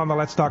man on the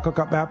Let's Talk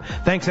Hookup app.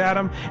 Thanks,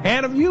 Adam.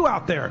 And of you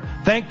out there,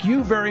 thank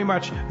you very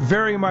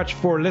much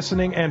for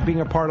listening and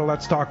being a part of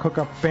Let's Talk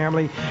Hookup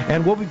family.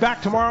 And we'll be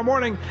back tomorrow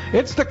morning.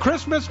 It's the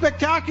Christmas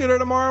Spectacular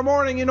tomorrow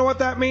morning. You know what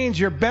that means.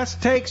 Your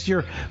best takes,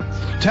 your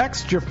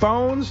text, your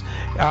phones,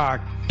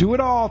 do it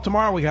all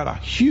tomorrow. We got a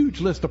huge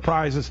list of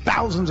prizes,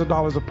 thousands of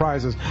dollars of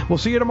prizes. We'll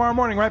see you tomorrow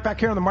morning right back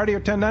here on the Mightier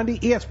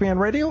 1090 ESPN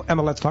Radio and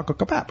the Let's Talk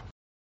Hookup app.